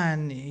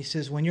son. He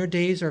says, when your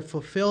days are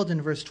fulfilled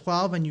in verse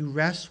 12 and you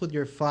rest with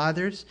your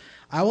fathers,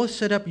 I will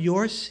set up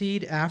your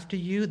seed after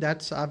you.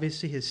 That's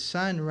obviously his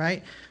son,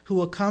 right? Who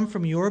will come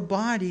from your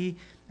body.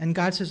 And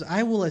God says,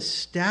 I will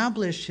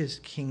establish his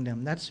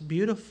kingdom. That's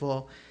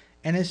beautiful.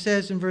 And it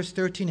says in verse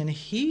 13, and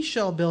he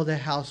shall build a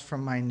house for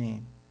my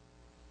name.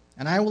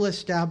 And I will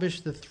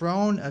establish the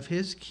throne of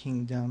his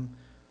kingdom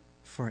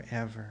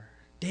forever.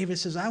 David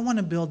says, I want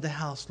to build the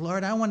house.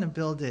 Lord, I want to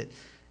build it.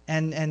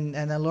 And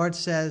the Lord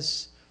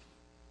says,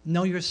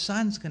 no, your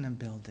son's going to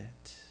build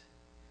it.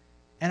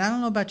 And I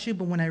don't know about you,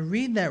 but when I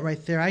read that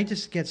right there, I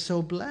just get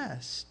so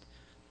blessed.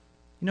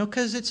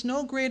 Because it's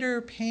no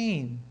greater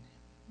pain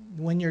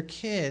when your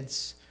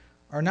kids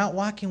are not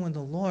walking with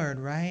the Lord,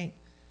 right?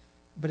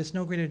 But it's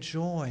no greater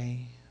joy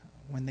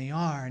when they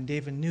are. And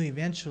David knew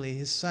eventually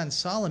his son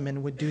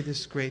Solomon would do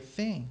this great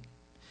thing.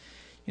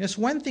 It's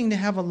one thing to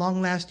have a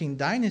long-lasting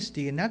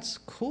dynasty, and that's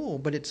cool,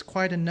 but it's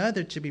quite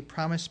another to be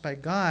promised by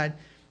God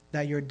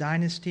that your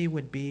dynasty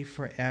would be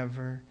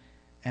forever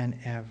and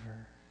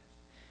ever.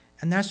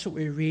 And that's what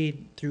we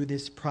read through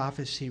this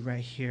prophecy right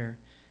here.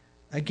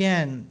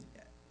 Again,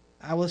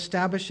 I will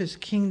establish his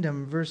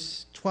kingdom,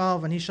 verse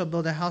 12, and he shall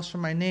build a house for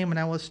my name, and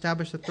I will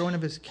establish the throne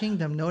of his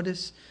kingdom.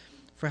 Notice,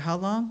 for how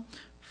long?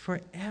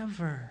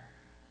 Forever.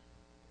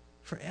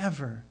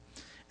 Forever.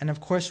 And of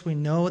course, we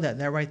know that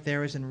right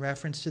there is in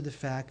reference to the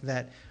fact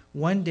that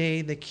one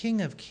day the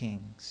King of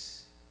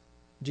Kings,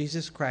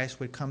 Jesus Christ,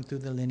 would come through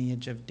the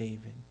lineage of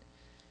David.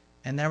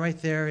 And that right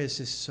there is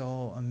just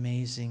so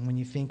amazing when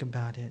you think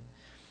about it.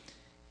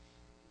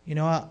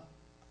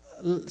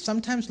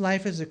 Sometimes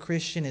life as a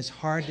Christian is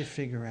hard to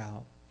figure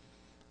out.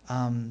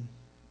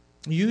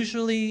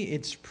 Usually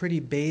it's pretty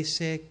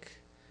basic,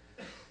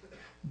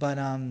 but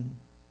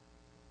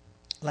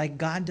like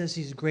God does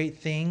these great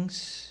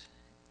things,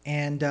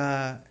 and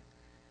I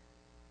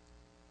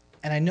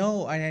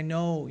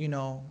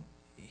know,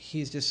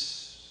 he's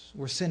just,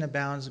 where sin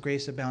abounds,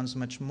 grace abounds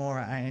much more.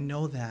 I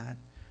know that.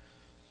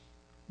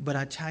 But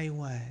I tell you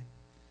what,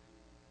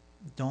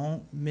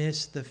 don't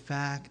miss the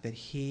fact that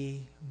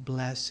he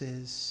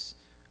blesses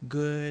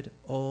good,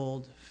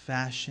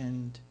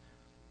 old-fashioned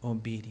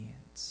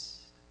obedience.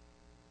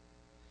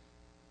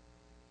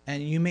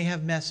 And you may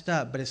have messed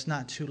up, but it's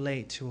not too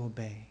late to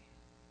obey.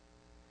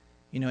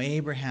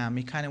 Abraham,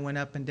 he kind of went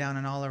up and down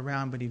and all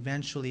around, but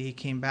eventually he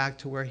came back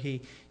to where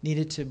he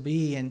needed to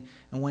be. And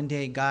one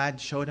day God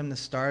showed him the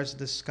stars of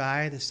the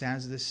sky, the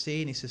sands of the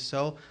sea, and he says,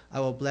 so I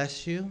will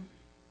bless you.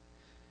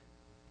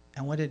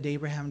 And what did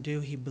Abraham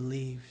do? He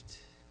believed.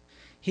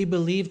 He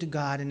believed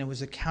God, and it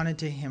was accounted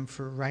to him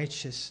for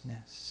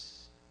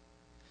righteousness.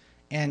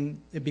 And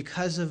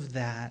because of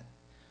that,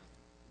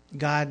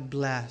 God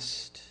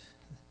blessed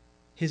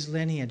his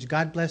lineage.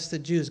 God blessed the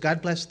Jews.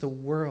 God blessed the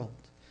world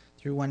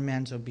through one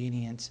man's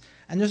obedience.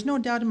 And there's no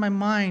doubt in my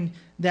mind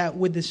that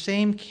with the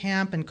same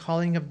camp and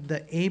calling of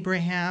the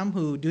Abraham,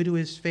 who due to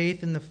his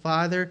faith in the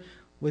Father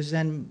was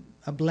then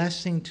a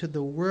blessing to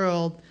the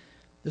world,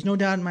 there's no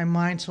doubt in my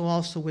mind, so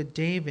also with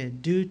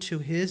David, due to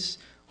his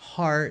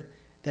heart,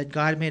 that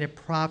God made a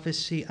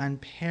prophecy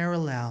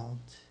unparalleled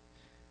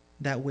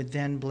that would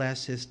then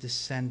bless his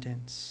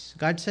descendants.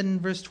 God said in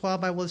verse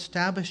 12, I will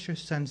establish your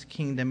son's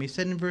kingdom. He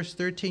said in verse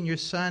 13, your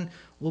son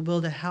will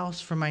build a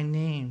house for my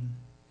name.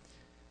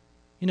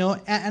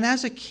 And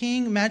as a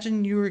king,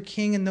 imagine you were a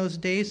king in those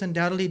days,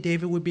 undoubtedly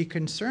David would be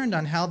concerned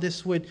on how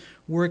this would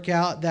work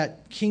out,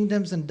 that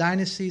kingdoms and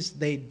dynasties,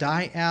 they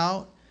die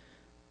out.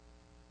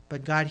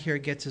 But God here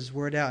gets his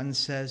word out and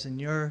says, in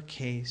your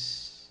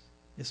case,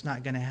 it's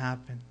not going to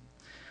happen.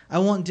 I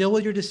won't deal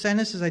with your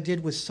descendants as I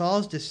did with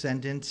Saul's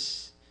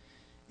descendants.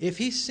 If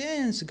he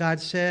sins, God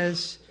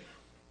says,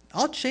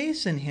 I'll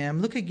chasten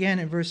him. Look again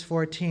at verse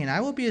 14. I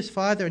will be his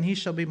father, and he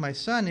shall be my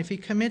son. If he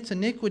commits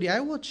iniquity, I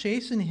will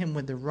chasten him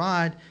with the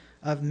rod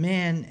of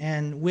men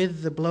and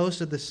with the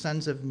blows of the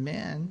sons of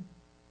men.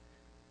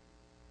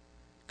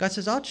 God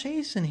says, I'll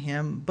chasten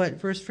him, but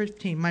verse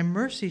 15, my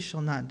mercy shall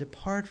not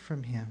depart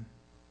from him,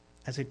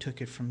 as I took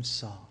it from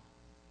Saul.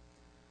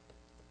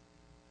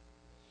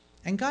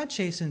 And God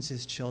chastens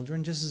his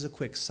children. Just as a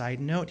quick side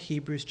note,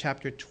 Hebrews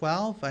chapter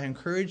 12, I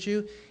encourage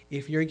you,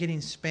 if you're getting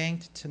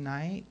spanked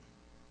tonight,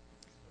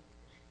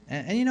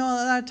 and a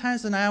lot of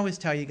times, and I always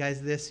tell you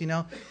guys this,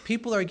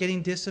 people are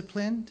getting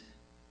disciplined,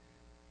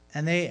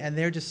 and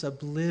they're just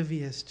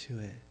oblivious to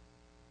it.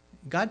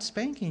 God's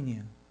spanking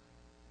you.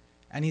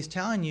 And he's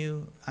telling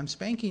you, I'm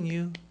spanking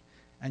you,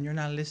 and you're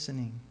not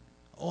listening.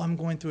 Oh, I'm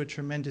going through a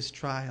tremendous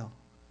trial.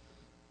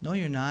 No,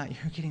 you're not.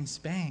 You're getting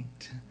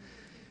spanked.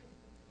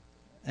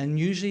 And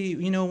usually,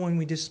 when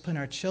we discipline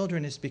our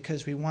children, it's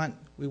because we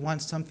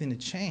want something to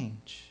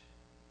change.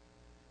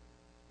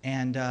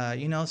 And,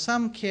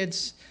 some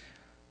kids,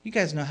 you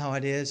guys know how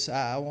it is.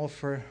 Well,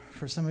 for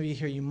some of you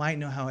here, you might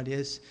know how it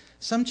is.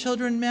 Some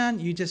children, man,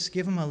 you just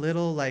give them a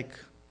little,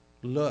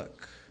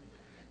 look,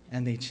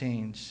 and they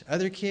change.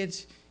 Other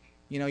kids,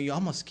 you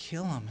almost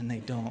kill them, and they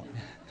don't.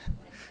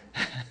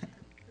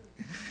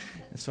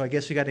 So I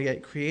guess we got to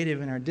get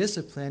creative in our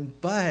discipline.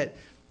 But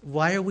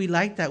why are we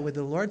like that with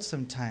the Lord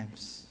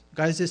sometimes?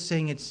 God is just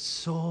saying it's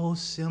so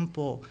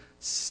simple.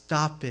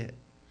 Stop it.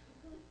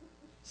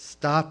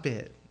 Stop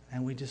it.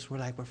 And we're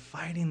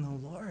fighting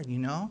the Lord,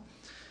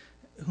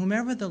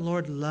 Whomever the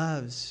Lord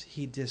loves,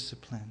 he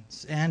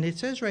disciplines. And it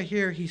says right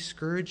here, he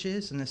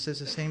scourges, and it says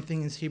the same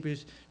thing in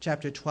Hebrews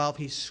chapter 12,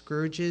 he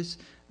scourges.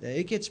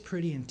 It gets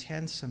pretty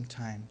intense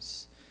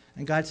sometimes.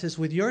 And God says,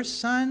 with your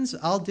sons,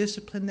 I'll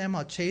discipline them,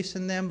 I'll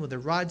chasten them with the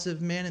rods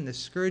of men and the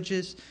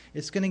scourges.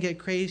 It's going to get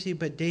crazy,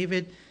 but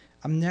David,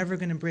 I'm never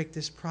going to break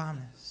this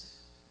promise.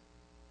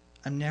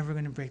 I'm never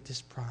going to break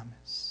this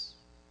promise.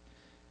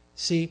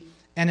 See,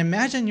 and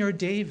imagine you're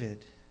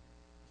David,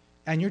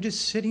 and you're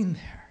just sitting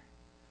there,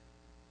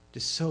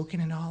 just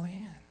soaking it all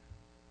in.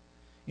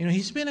 You know,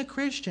 he's been a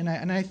Christian,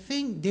 and I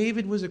think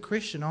David was a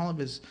Christian all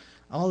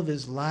of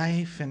his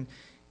life. And,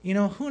 you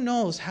know, who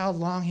knows how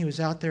long he was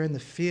out there in the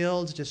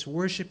fields just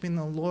worshiping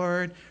the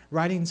Lord,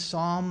 writing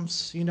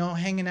psalms, you know,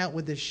 hanging out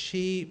with the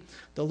sheep.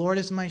 The Lord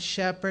is my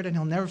shepherd, and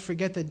he'll never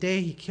forget the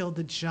day he killed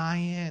the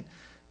giant,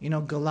 you know,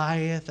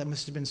 Goliath. That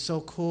must have been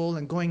so cool.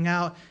 And going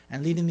out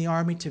and leading the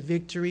army to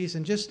victories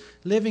and just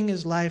living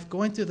his life,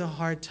 going through the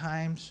hard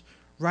times,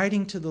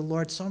 writing to the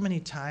Lord so many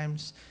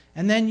times.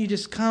 And then you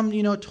just come,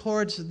 you know,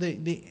 towards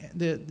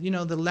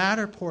the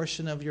latter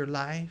portion of your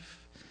life.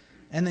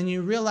 And then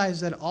you realize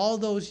that all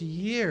those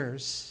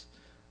years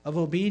of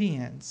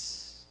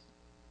obedience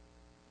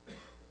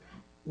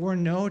were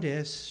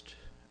noticed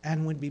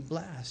and would be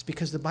blessed.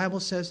 Because the Bible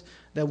says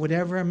that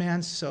whatever a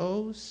man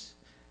sows,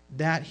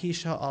 that he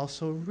shall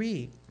also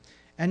reap.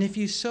 And if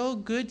you sow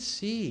good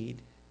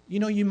seed, you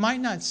know, you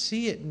might not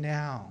see it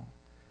now.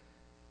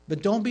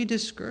 But don't be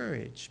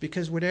discouraged,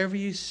 because whatever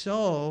you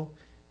sow,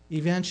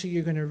 eventually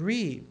you're going to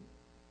reap.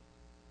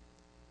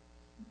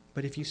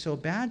 But if you sow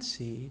bad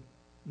seed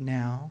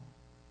now,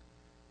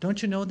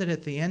 don't you know that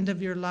at the end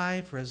of your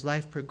life, or as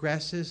life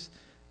progresses,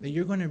 that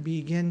you're going to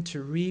begin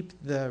to reap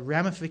the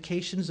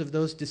ramifications of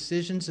those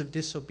decisions of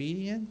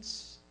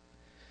disobedience?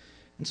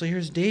 And so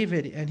here's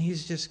David, and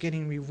he's just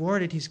getting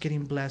rewarded. He's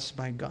getting blessed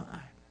by God.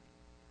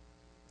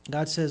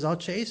 God says, I'll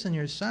chasten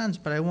your sons,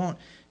 but I won't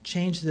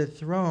change the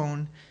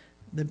throne.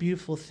 The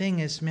beautiful thing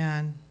is,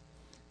 man,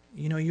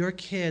 you know, your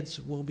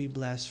kids will be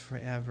blessed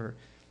forever.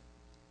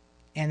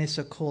 And it's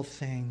a cool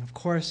thing. Of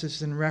course,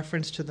 it's in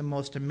reference to the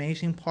most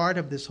amazing part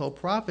of this whole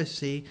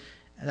prophecy,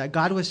 that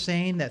God was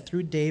saying that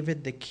through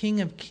David, the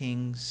King of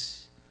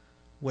Kings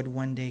would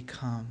one day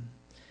come.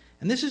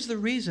 And this is the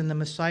reason the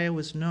Messiah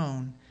was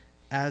known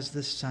as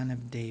the Son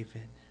of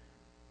David.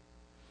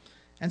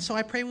 And so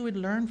I pray we would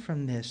learn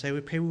from this. I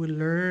would pray we would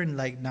learn,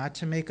 like, not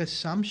to make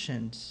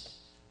assumptions.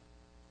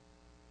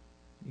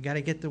 You got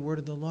to get the word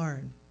of the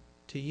Lord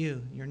to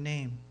you, your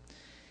name.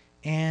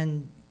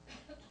 And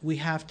we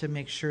have to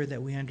make sure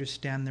that we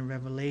understand the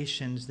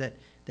revelations that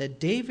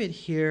David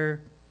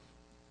here,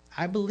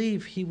 I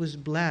believe he was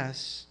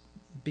blessed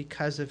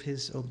because of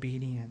his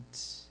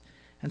obedience.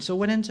 And so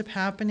what ends up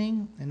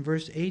happening? In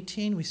verse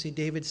 18, we see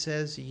David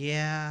says,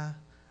 yeah,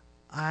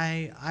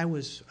 I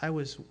was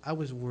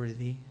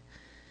worthy.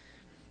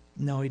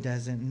 No, he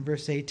doesn't. In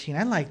verse 18,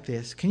 I like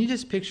this. Can you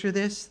just picture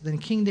this? Then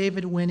King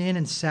David went in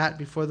and sat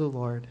before the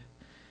Lord.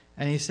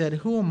 And he said,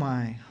 who am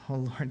I, O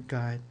Lord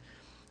God?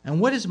 And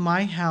what is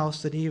my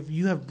house that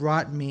you have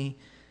brought me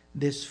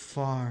this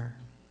far?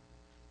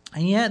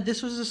 And yet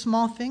this was a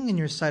small thing in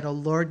your sight, O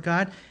Lord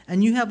God.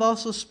 And you have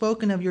also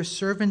spoken of your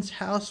servant's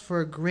house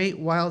for a great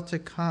while to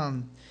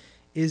come.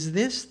 Is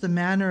this the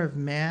manner of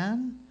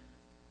man,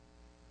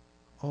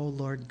 O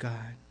Lord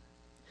God?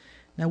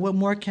 Now what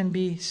more can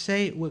David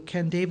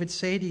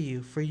say to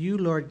you? For you,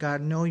 Lord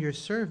God, know your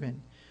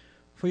servant.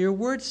 For your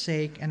word's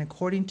sake, and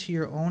according to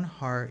your own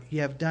heart,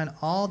 you have done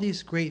all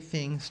these great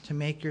things to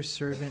make your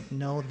servant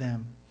know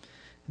them.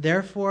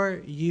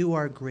 Therefore you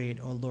are great,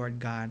 O Lord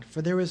God,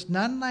 for there is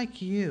none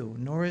like you,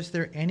 nor is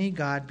there any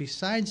God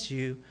besides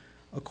you,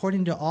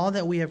 according to all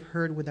that we have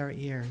heard with our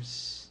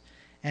ears.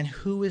 And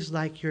who is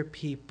like your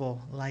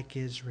people, like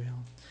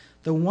Israel,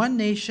 the one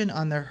nation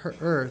on the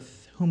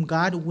earth, whom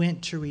God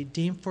went to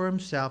redeem for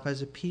himself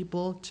as a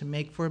people, to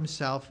make for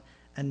himself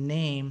a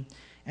name,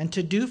 and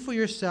to do for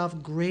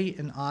yourself great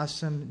and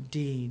awesome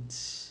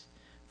deeds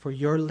for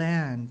your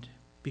land,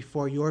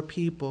 before your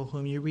people,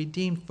 whom you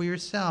redeemed for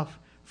yourself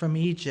from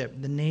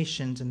Egypt, the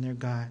nations and their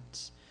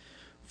gods.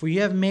 For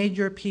you have made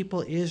your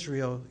people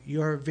Israel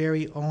your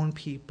very own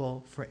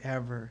people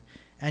forever,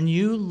 and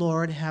you,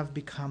 Lord, have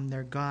become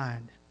their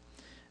God.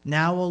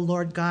 Now, O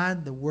Lord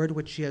God, the word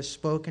which you have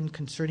spoken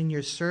concerning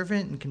your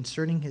servant and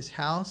concerning his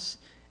house,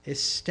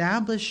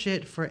 establish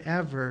it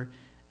forever,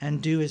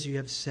 and do as you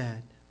have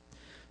said.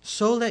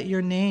 So let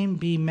your name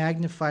be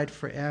magnified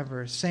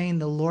forever, saying,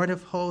 the Lord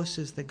of hosts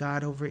is the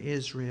God over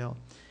Israel.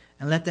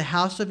 And let the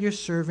house of your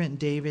servant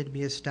David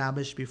be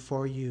established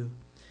before you.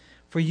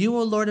 For you,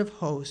 O Lord of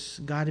hosts,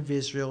 God of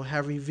Israel,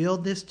 have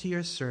revealed this to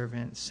your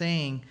servant,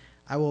 saying,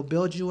 I will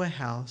build you a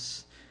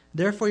house.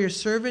 Therefore your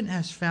servant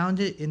has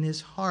found it in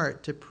his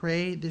heart to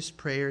pray this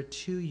prayer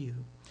to you.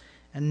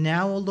 And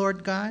now, O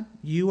Lord God,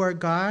 you are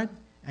God,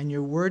 and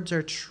your words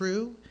are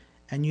true,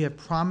 and you have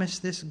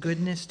promised this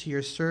goodness to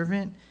your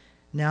servant.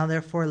 Now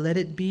therefore let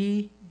it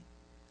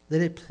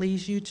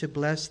please you to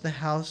bless the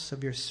house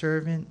of your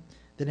servant,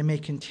 that it may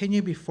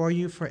continue before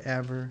you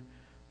forever.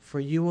 For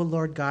you, O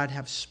Lord God,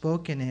 have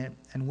spoken it,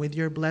 and with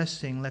your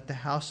blessing let the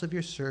house of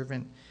your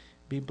servant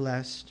be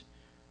blessed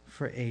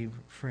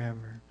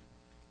forever.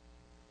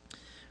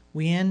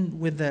 We end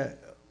with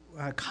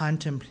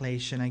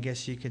contemplation, I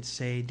guess you could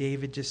say.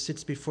 David just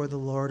sits before the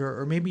Lord,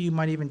 or maybe you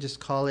might even just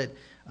call it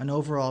an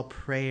overall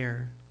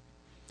prayer.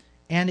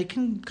 And it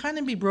can kind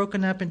of be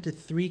broken up into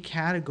three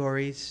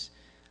categories.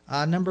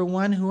 Number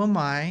one, who am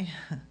I?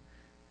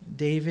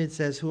 David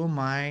says, who am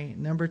I?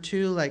 Number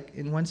two, like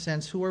in one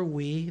sense, who are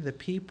we, the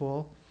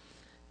people?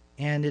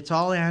 And it's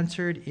all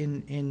answered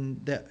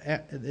in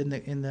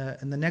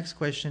the next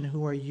question,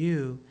 who are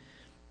you?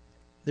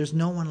 There's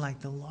no one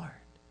like the Lord.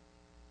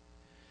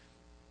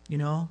 You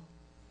know?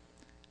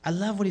 I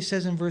love what he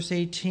says in verse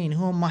 18.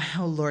 Who am I,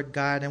 O Lord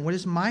God, and what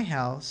is my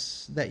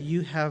house that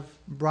you have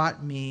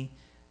brought me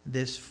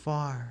this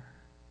far?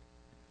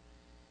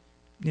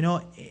 You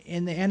know,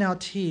 in the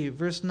NLT,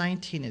 verse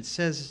 19, it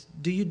says,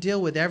 do you deal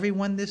with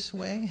everyone this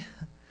way?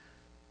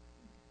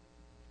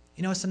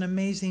 You know, it's an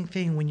amazing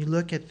thing when you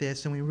look at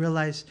this and we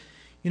realize,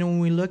 you know, when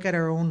we look at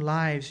our own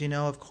lives, you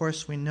know, of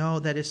course we know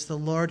that it's the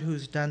Lord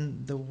who's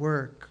done the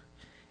work,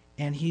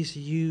 and he's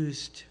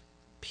used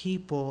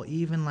people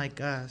even like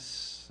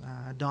us,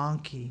 a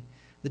donkey,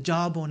 the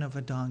jawbone of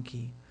a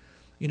donkey.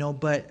 You know,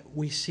 but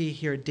we see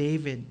here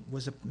David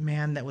was a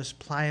man that was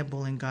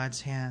pliable in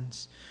God's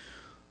hands.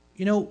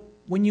 You know,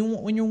 when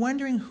you're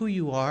wondering who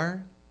you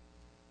are,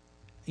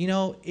 you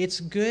know,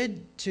 it's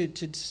good to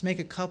just make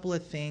a couple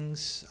of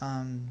things,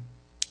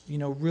 you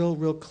know,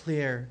 real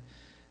clear.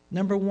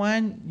 Number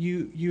one,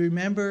 you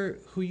remember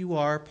who you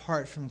are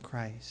apart from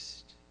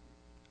Christ.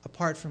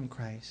 Apart from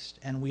Christ.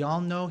 And we all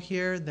know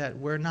here that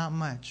we're not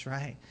much,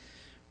 right?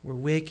 We're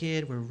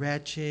wicked, we're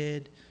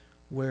wretched,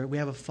 we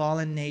have a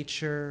fallen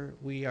nature,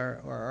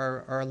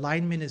 our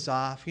alignment is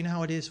off. You know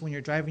how it is when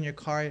you're driving your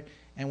car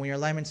and when your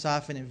alignment's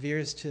off and it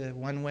veers to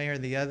one way or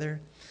the other?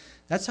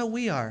 That's how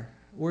we are.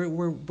 But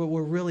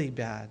we're really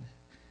bad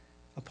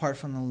apart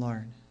from the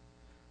Lord.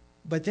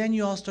 But then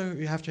you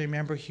have to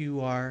remember who you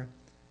are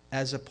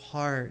as a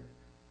part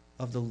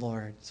of the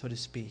Lord, so to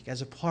speak,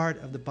 as a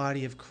part of the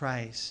body of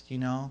Christ, you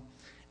know.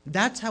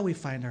 That's how we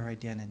find our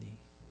identity.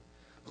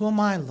 Who am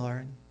I,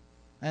 Lord?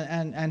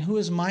 And who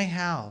is my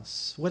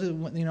house? What is,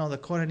 you know, the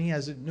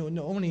Koranias,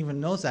 no one even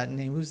knows that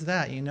name. Who's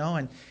that, you know?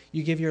 And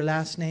you give your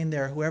last name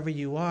there, whoever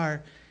you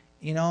are,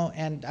 you know,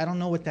 and I don't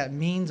know what that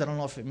means. I don't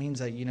know if it means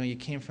that, you know, you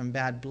came from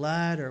bad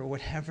blood or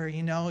whatever,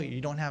 you know,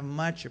 you don't have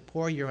much, you're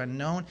poor, you're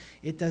unknown.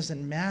 It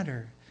doesn't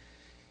matter.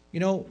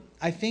 You know,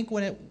 I think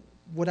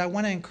what I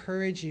want to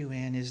encourage you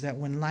in is that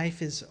when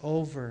life is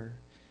over,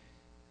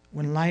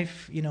 when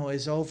life, you know,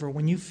 is over,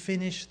 when you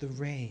finish the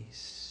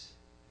race,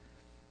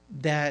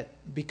 that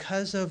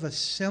because of a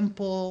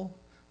simple,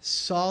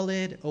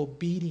 solid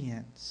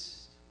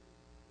obedience,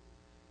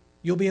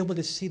 you'll be able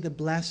to see the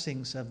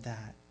blessings of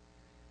that.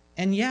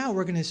 And yeah,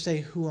 we're going to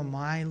say, who am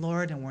I,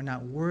 Lord? And we're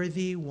not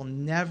worthy. We'll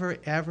never,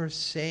 ever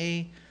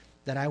say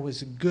that I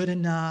was good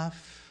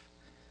enough.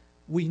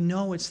 We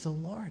know it's the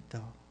Lord,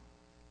 though.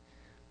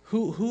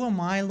 Who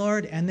am I,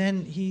 Lord? And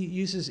then he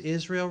uses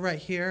Israel right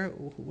here.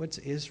 What's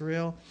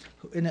Israel?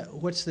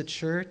 What's the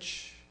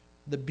church?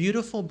 The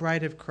beautiful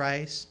bride of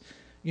Christ.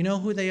 You know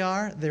who they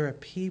are? They're a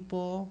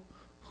people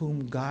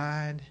whom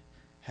God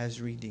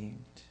has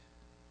redeemed,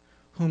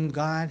 whom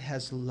God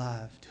has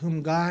loved,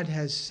 whom God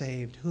has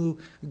saved, who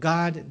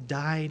God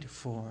died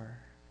for.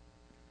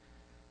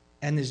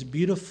 And this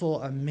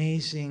beautiful,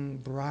 amazing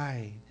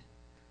bride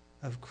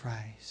of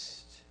Christ.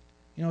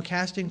 You know,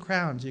 Casting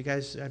Crowns, you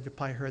guys have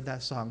probably heard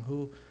that song,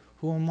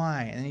 Who am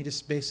I? And he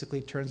just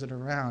basically turns it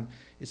around.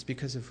 It's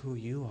because of who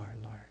you are,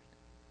 Lord.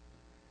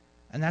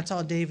 And that's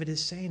all David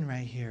is saying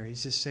right here.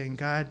 He's just saying,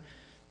 God,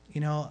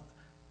 you know,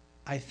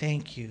 I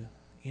thank you.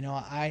 You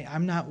know,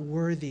 I'm not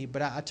worthy,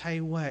 but I'll tell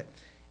you what.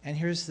 And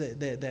here's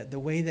the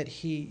way that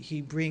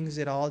he brings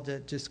it all to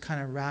just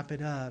kind of wrap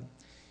it up.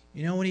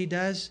 You know what he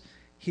does?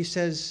 He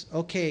says,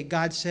 okay,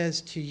 God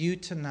says to you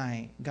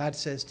tonight,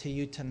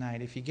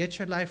 if you get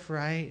your life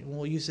right,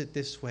 we'll use it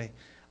this way,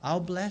 I'll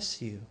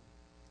bless you.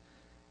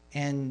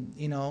 And,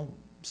 you know,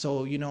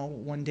 so, you know,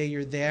 one day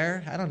you're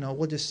there, I don't know,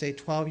 we'll just say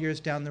 12 years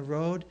down the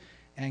road,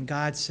 and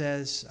God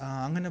says,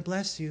 I'm going to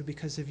bless you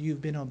because of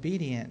you've been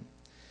obedient.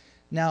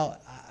 Now,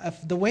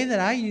 the way that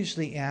I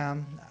usually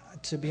am,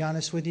 to be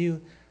honest with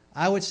you,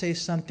 I would say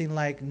something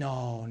like,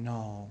 no,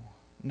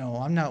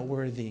 I'm not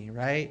worthy,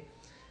 right?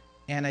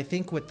 And I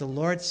think what the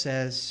Lord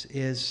says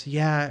is,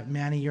 yeah,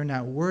 Manny, you're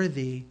not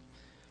worthy,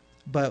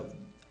 but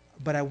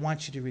I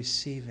want you to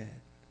receive it.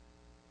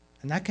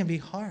 And that can be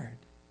hard.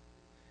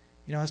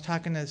 You know, I was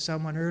talking to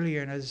someone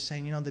earlier, and I was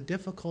saying, you know, the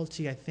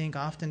difficulty, I think,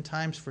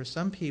 oftentimes for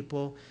some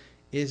people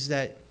is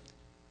that,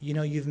 you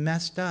know, you've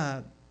messed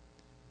up,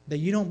 that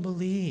you don't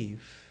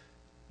believe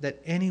that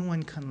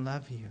anyone can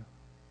love you.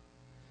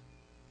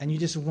 And you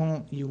just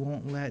won't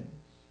let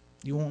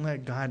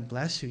God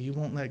bless you. You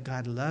won't let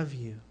God love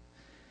you.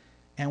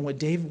 And what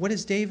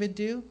does David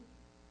do?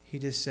 He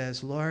just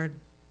says, Lord,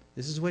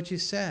 this is what you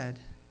said.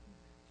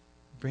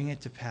 Bring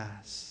it to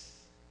pass.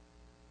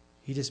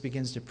 He just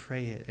begins to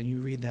pray it. And you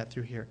read that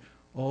through here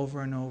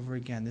over and over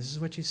again. This is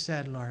what you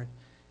said, Lord.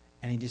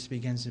 And he just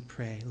begins to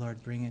pray,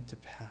 Lord, bring it to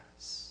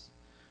pass.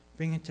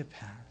 Bring it to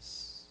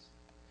pass.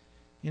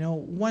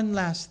 One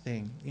last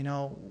thing.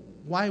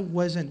 Why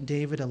wasn't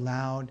David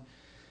allowed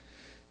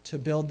to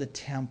build the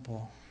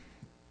temple?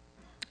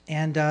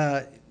 And,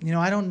 I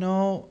don't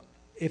know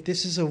if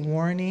this is a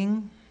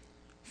warning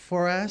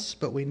for us,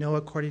 but we know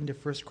according to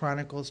 1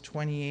 Chronicles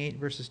 28,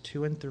 verses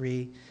 2 and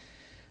 3,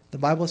 the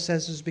Bible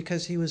says it's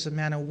because he was a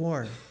man of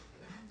war.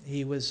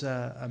 He was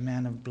a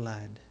man of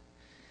blood.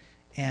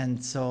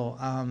 And so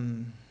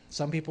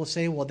some people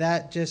say, well,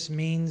 that just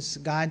means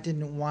God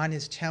didn't want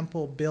his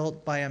temple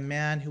built by a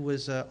man who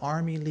was an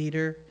army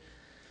leader.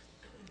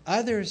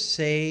 Others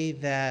say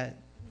that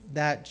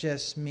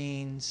just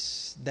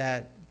means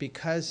that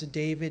because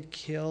David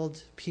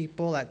killed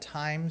people at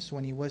times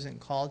when he wasn't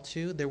called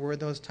to, there were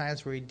those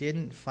times where he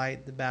didn't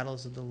fight the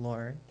battles of the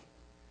Lord,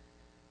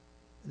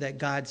 that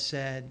God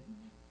said,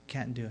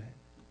 can't do it.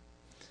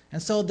 And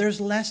so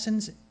there's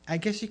lessons, I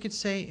guess you could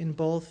say, in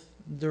both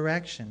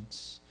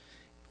directions.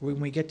 When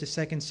we get to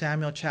 2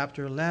 Samuel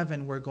chapter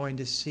 11, we're going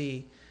to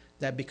see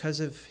that because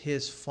of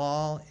his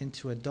fall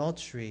into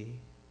adultery,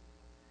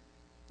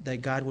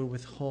 that God would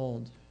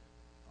withhold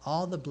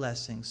all the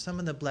blessings, some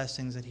of the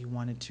blessings that he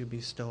wanted to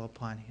bestow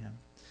upon him.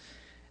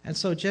 And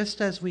so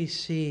just as we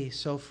see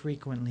so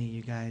frequently,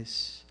 you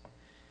guys,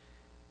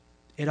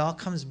 it all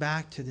comes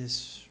back to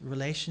this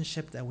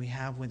relationship that we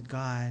have with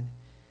God.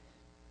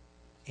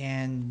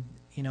 And,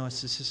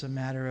 it's just a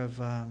matter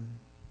of, I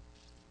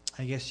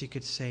guess you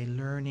could say,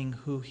 learning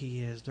who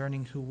he is,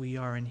 learning who we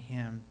are in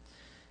him,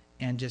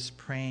 and just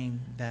praying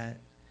that,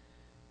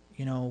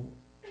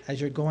 as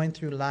you're going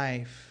through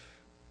life,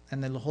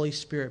 and the Holy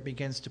Spirit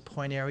begins to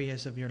point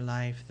areas of your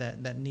life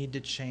that need to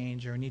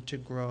change or need to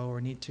grow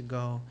or need to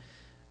go,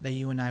 that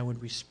you and I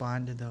would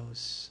respond to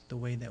those the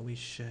way that we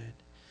should.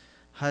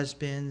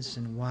 Husbands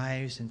and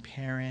wives and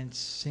parents,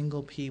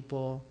 single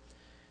people,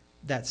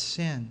 that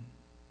sin,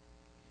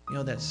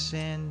 that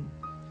sin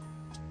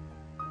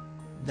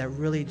that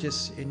really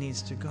just, it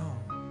needs to go.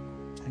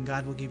 And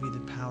God will give you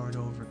the power to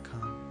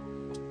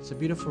overcome. It's a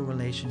beautiful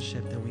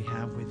relationship that we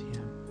have with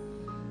him.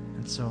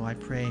 And so I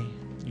pray,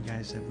 you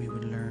guys, that we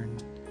would learn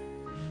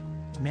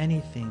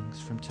many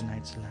things from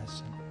tonight's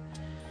lesson.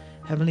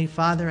 Heavenly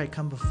Father, I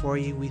come before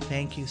you. We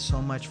thank you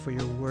so much for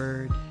your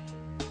word.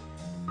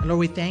 And Lord,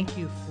 we thank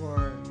you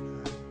for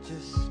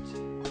just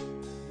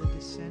the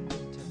descendant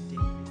of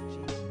David,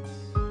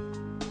 Jesus.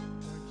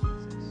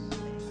 Lord Jesus,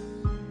 thank you.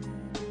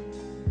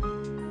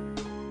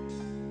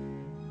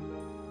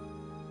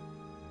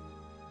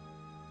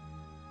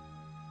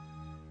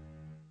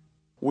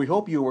 We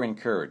hope you were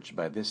encouraged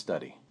by this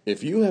study.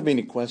 If you have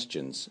any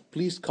questions,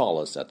 please call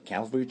us at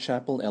Calvary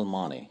Chapel El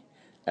Monte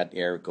at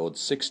area code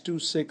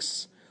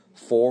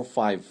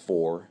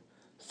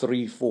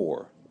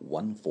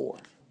 626-454-3414.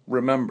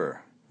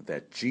 Remember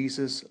that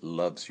Jesus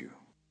loves you.